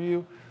job for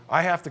you,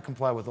 I have to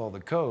comply with all the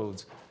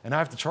codes, and I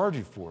have to charge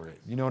you for it.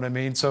 You know what I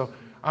mean? So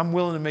I'm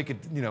willing to make it,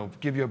 you know,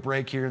 give you a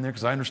break here and there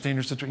because I understand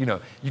your situation. You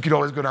know, you could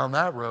always go down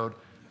that road.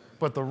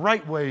 But the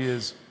right way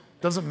is,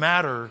 doesn't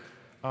matter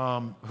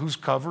who's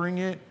covering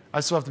it. I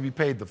still have to be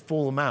paid the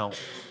full amount.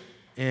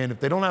 And if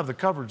they don't have the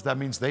coverage, that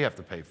means they have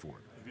to pay for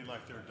it. It'd be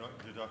like their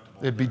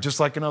deductible. It'd be just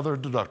like another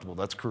deductible.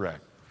 That's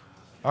correct.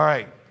 All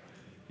right.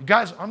 You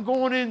guys, I'm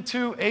going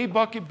into A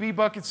bucket, B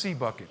bucket, C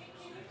bucket.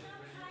 Can you tell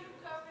me how you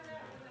cover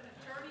that with an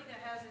attorney that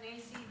has an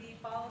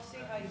ACV policy,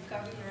 how you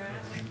cover your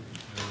ass?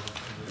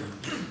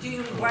 Do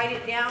you write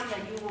it down that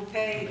you will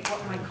pay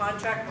what my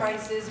contract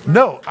price is?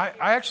 No, I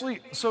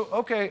actually,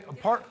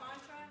 part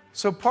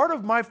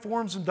of my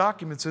forms and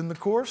documents in the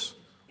course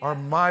are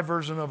my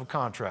version of a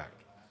contract.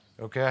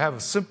 Okay, I have a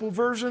simple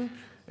version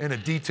and a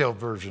detailed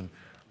version,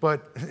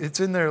 but it's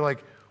in there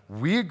like,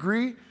 we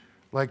agree,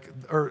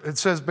 or it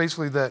says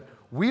basically that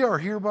we are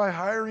hereby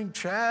hiring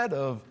Chad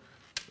of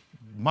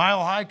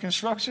Mile High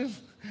Construction.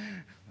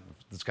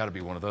 It's got to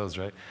be one of those,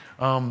 right?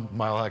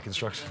 Mile High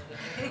Construction.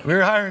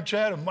 We're hiring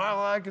Chad of Mile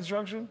High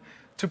Construction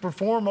to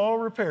perform all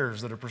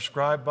repairs that are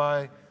prescribed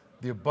by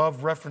the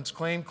above reference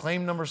claim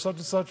number such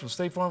and such with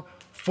State Farm,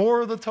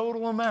 for the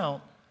total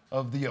amount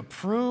of the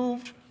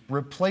approved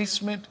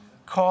replacement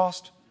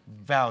cost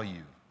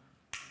value.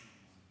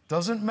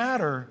 Doesn't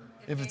matter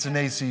if it's an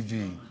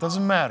ACV.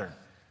 Doesn't matter.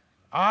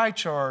 I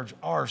charge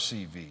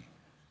RCV.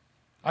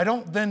 I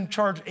don't then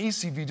charge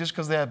ACV just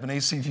because they have an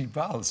ACV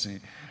policy.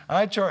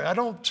 I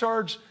don't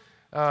charge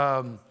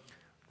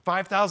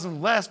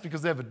 $5,000 less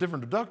because they have a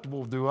different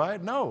deductible, do I?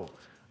 No.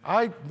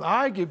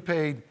 I get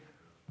paid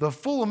the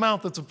full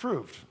amount that's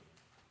approved,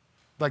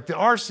 like the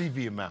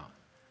RCV amount.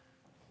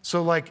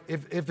 So like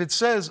if it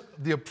says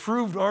the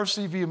approved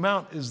RCV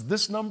amount is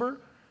this number,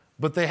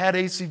 but they had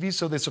ACV,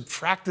 so they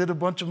subtracted a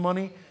bunch of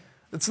money,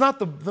 it's not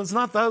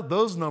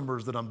those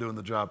numbers that I'm doing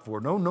the job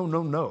for. No, no,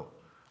 no, no.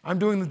 I'm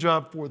doing the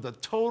job for the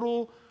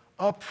total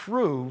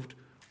approved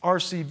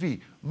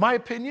RCV. My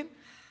opinion,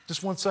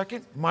 just one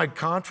second, my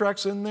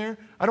contract's in there.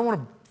 I don't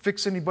want to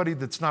fix anybody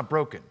that's not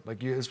broken.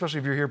 Like especially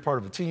if you're here part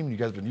of a team, you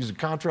guys have been using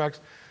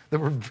contracts that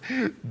were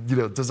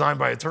designed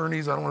by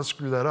attorneys. I don't want to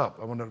screw that up.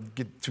 I want to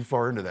get too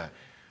far into that.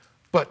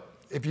 But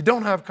if you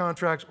don't have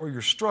contracts or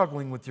you're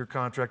struggling with your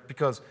contract,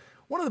 because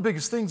one of the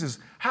biggest things is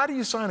how do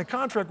you sign a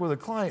contract with a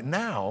client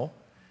now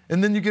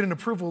and then you get an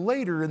approval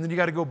later and then you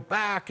got to go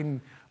back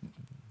and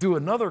do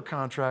another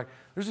contract.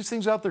 There's these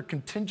things out there,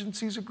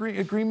 contingencies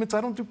agreements. I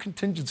don't do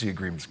contingency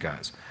agreements,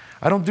 guys.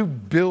 I don't do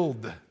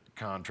build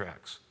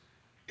contracts,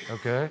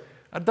 okay?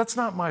 That's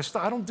not my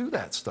stuff. I don't do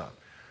that stuff.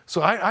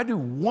 So I do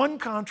one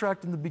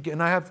contract in the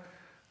beginning.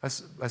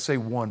 I say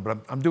one, but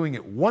I'm doing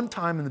it one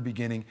time in the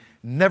beginning.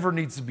 Never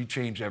needs to be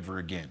changed ever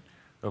again,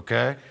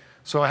 okay?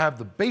 So I have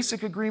the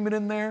basic agreement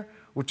in there,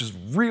 which is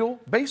real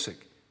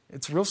basic.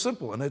 It's real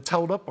simple, and it's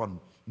held up on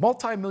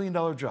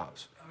multi-million-dollar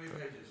jobs. How many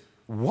pages?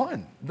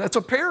 One. That's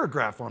a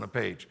paragraph on a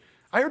page.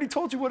 I already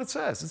told you what it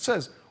says. It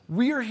says,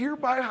 we are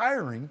hereby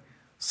hiring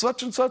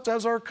such and such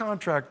as our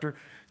contractor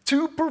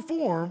to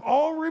perform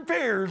all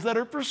repairs that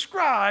are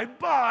prescribed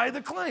by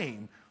the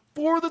claim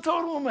for the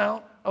total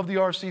amount of the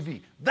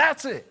RCV.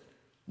 That's it.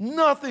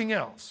 Nothing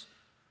else.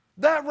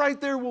 That right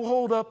there will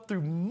hold up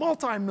through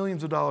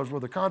multi-millions of dollars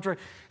worth of contract.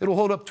 It'll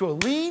hold up to a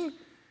lien.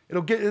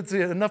 It's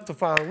enough to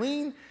file a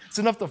lien. It's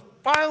enough to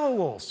file a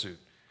lawsuit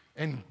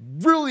and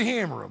really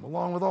hammer them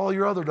along with all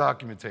your other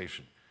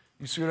documentation.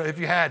 You see what, if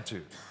you had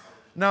to.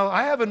 Now,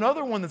 I have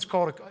another one that's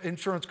called an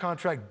insurance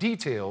contract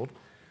detailed.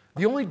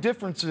 The only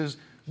difference is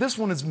this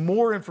one is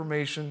more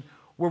information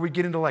where we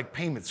get into like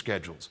payment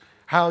schedules,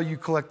 how you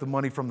collect the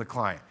money from the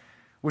client,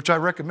 which I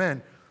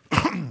recommend.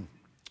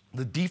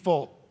 The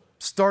default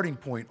starting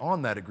point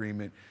on that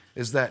agreement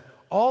is that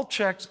all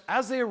checks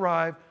as they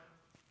arrive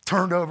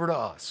turned over to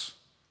us.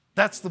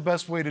 That's the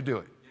best way to do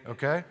it,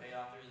 okay? Pay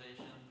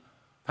authorization?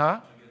 Huh?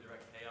 Can we get a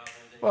direct pay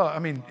authorization? Well, I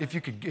mean, if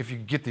you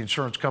could get the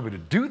insurance company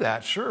to do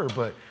that, sure,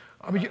 but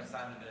I mean,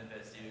 Assignment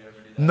benefits, do you ever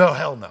do that? no,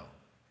 hell no.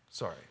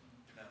 Sorry.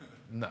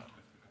 No.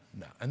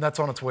 And that's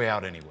on its way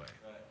out anyway.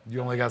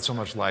 You only got so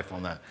much life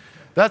on that.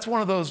 That's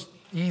one of those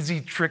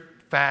easy trick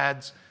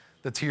fads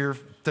that's here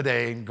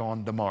today and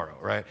gone tomorrow,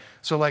 right?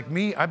 So like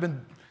me, I've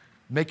been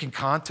making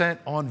content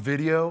on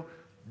video,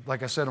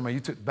 like I said on my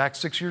YouTube, back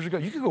 6 years ago.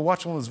 You can go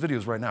watch one of those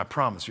videos right now. I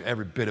promise you,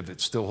 every bit of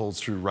it still holds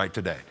true right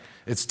today.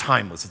 It's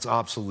timeless. It's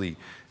obsolete.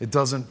 It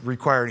doesn't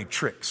require any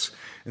tricks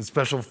and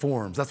special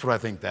forms. That's what I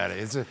think that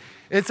is.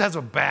 It has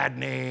a bad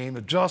name.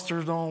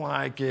 Adjusters don't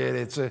like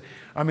it.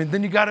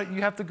 Then you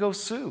have to go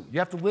sue. You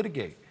have to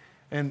litigate.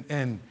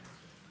 And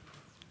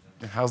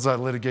how's that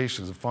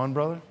litigation? Is it fun,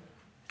 brother?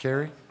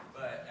 Carrie?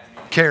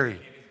 Carrie,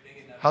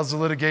 how's the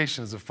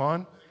litigation? Is it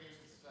fun?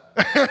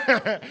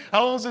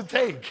 How long does it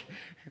take?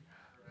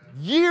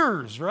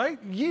 Years, right?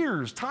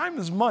 Years. Time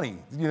is money.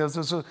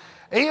 So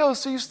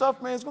AOC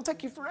stuff, man, it's going to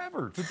take you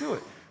forever to do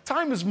it.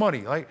 Time is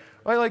money.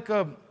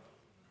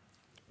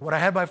 When I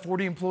had my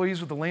 40 employees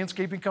with the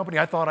landscaping company,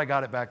 I thought I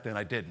got it back then.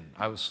 I didn't.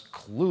 I was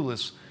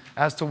clueless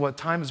as to what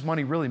time is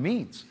money really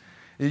means.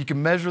 You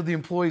can measure the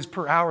employees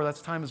per hour,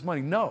 that's time is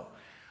money. No.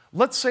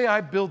 Let's say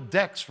I build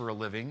decks for a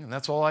living, and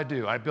that's all I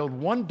do. I build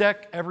one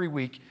deck every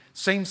week,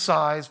 same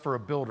size for a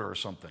builder or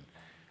something.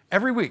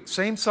 Every week,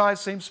 same size,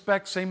 same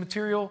spec, same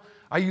material.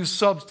 I use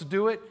subs to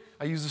do it.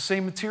 I use the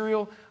same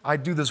material. I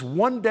do this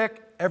one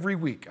deck every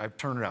week. I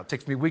turn it out. It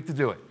takes me a week to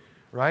do it,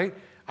 right?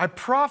 I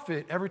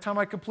profit every time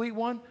I complete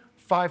one,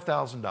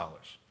 $5,000.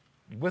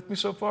 You with me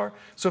so far?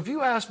 So if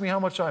you ask me how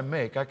much I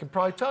make, I could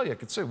probably tell you. I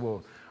could say,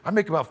 well, I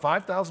make about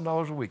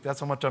 $5,000 a week. That's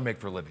how much I make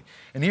for a living.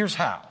 And here's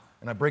how,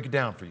 and I break it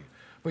down for you.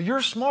 But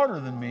you're smarter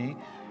than me,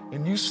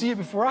 and you see it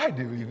before I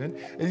do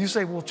even, and you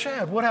say, well,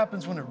 Chad, what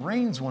happens when it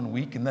rains one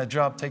week and that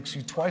job takes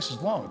you twice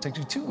as long? It takes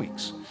you 2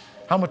 weeks.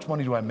 How much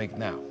money do I make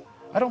now?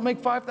 I don't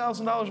make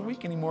 $5,000 a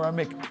week anymore. I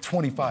make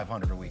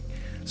 $2,500 a week.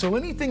 So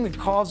anything that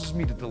causes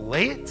me to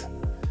delay it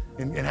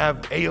and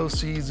have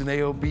AOCs and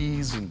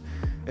AOBs,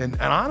 and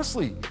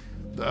honestly,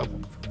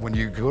 when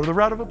you go to the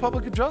route of a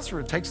public adjuster,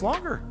 it takes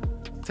longer.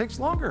 It takes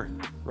longer,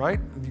 right?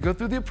 You go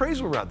through the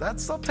appraisal route, that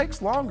stuff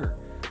takes longer.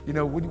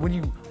 When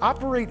you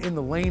operate in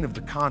the lane of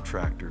the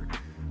contractor,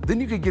 then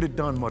you can get it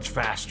done much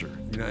faster.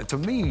 To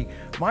me,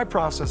 my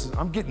process is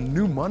I'm getting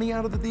new money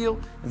out of the deal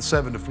in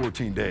 7 to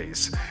 14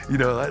 days.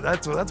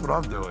 That's what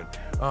I'm doing.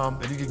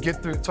 And you can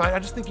get through it. So I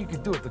just think you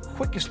could do it the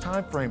quickest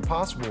time frame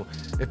possible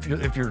if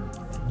you're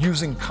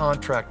using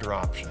contractor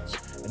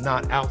options and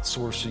not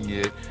outsourcing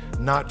it,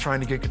 not trying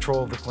to get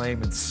control of the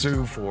claim and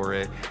sue for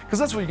it, because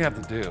that's what you're gonna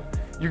have to do.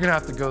 You're gonna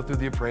have to go through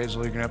the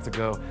appraisal, you're gonna have to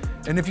go,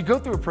 and if you go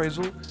through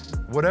appraisal,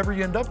 whatever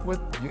you end up with,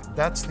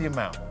 that's the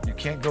amount. You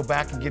can't go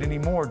back and get any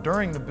more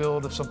during the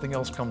build if something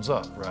else comes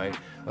up, right?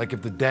 Like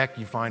if the deck,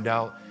 you find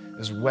out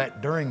is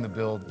wet during the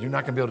build, you're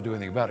not gonna be able to do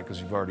anything about it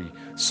because you've already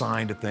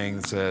signed a thing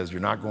that says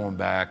you're not going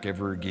back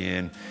ever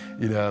again.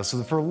 You know,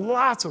 so for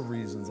lots of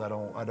reasons, I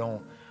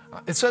don't.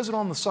 It says it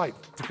on the site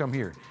to come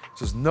here. It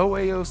says no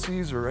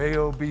AOCs or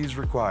AOBs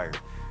required.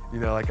 You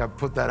know, like I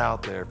put that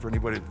out there for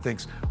anybody that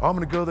thinks, oh, I'm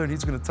gonna go there and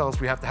he's gonna tell us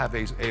we have to have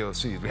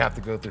AOCs, we have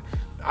to go through.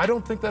 I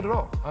don't think that at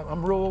all.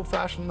 I'm real old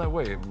fashioned that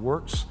way. It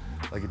works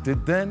like it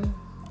did then,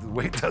 the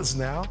way it does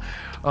now.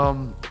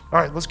 All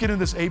right, let's get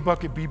into this A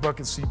bucket, B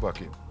bucket, C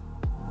bucket.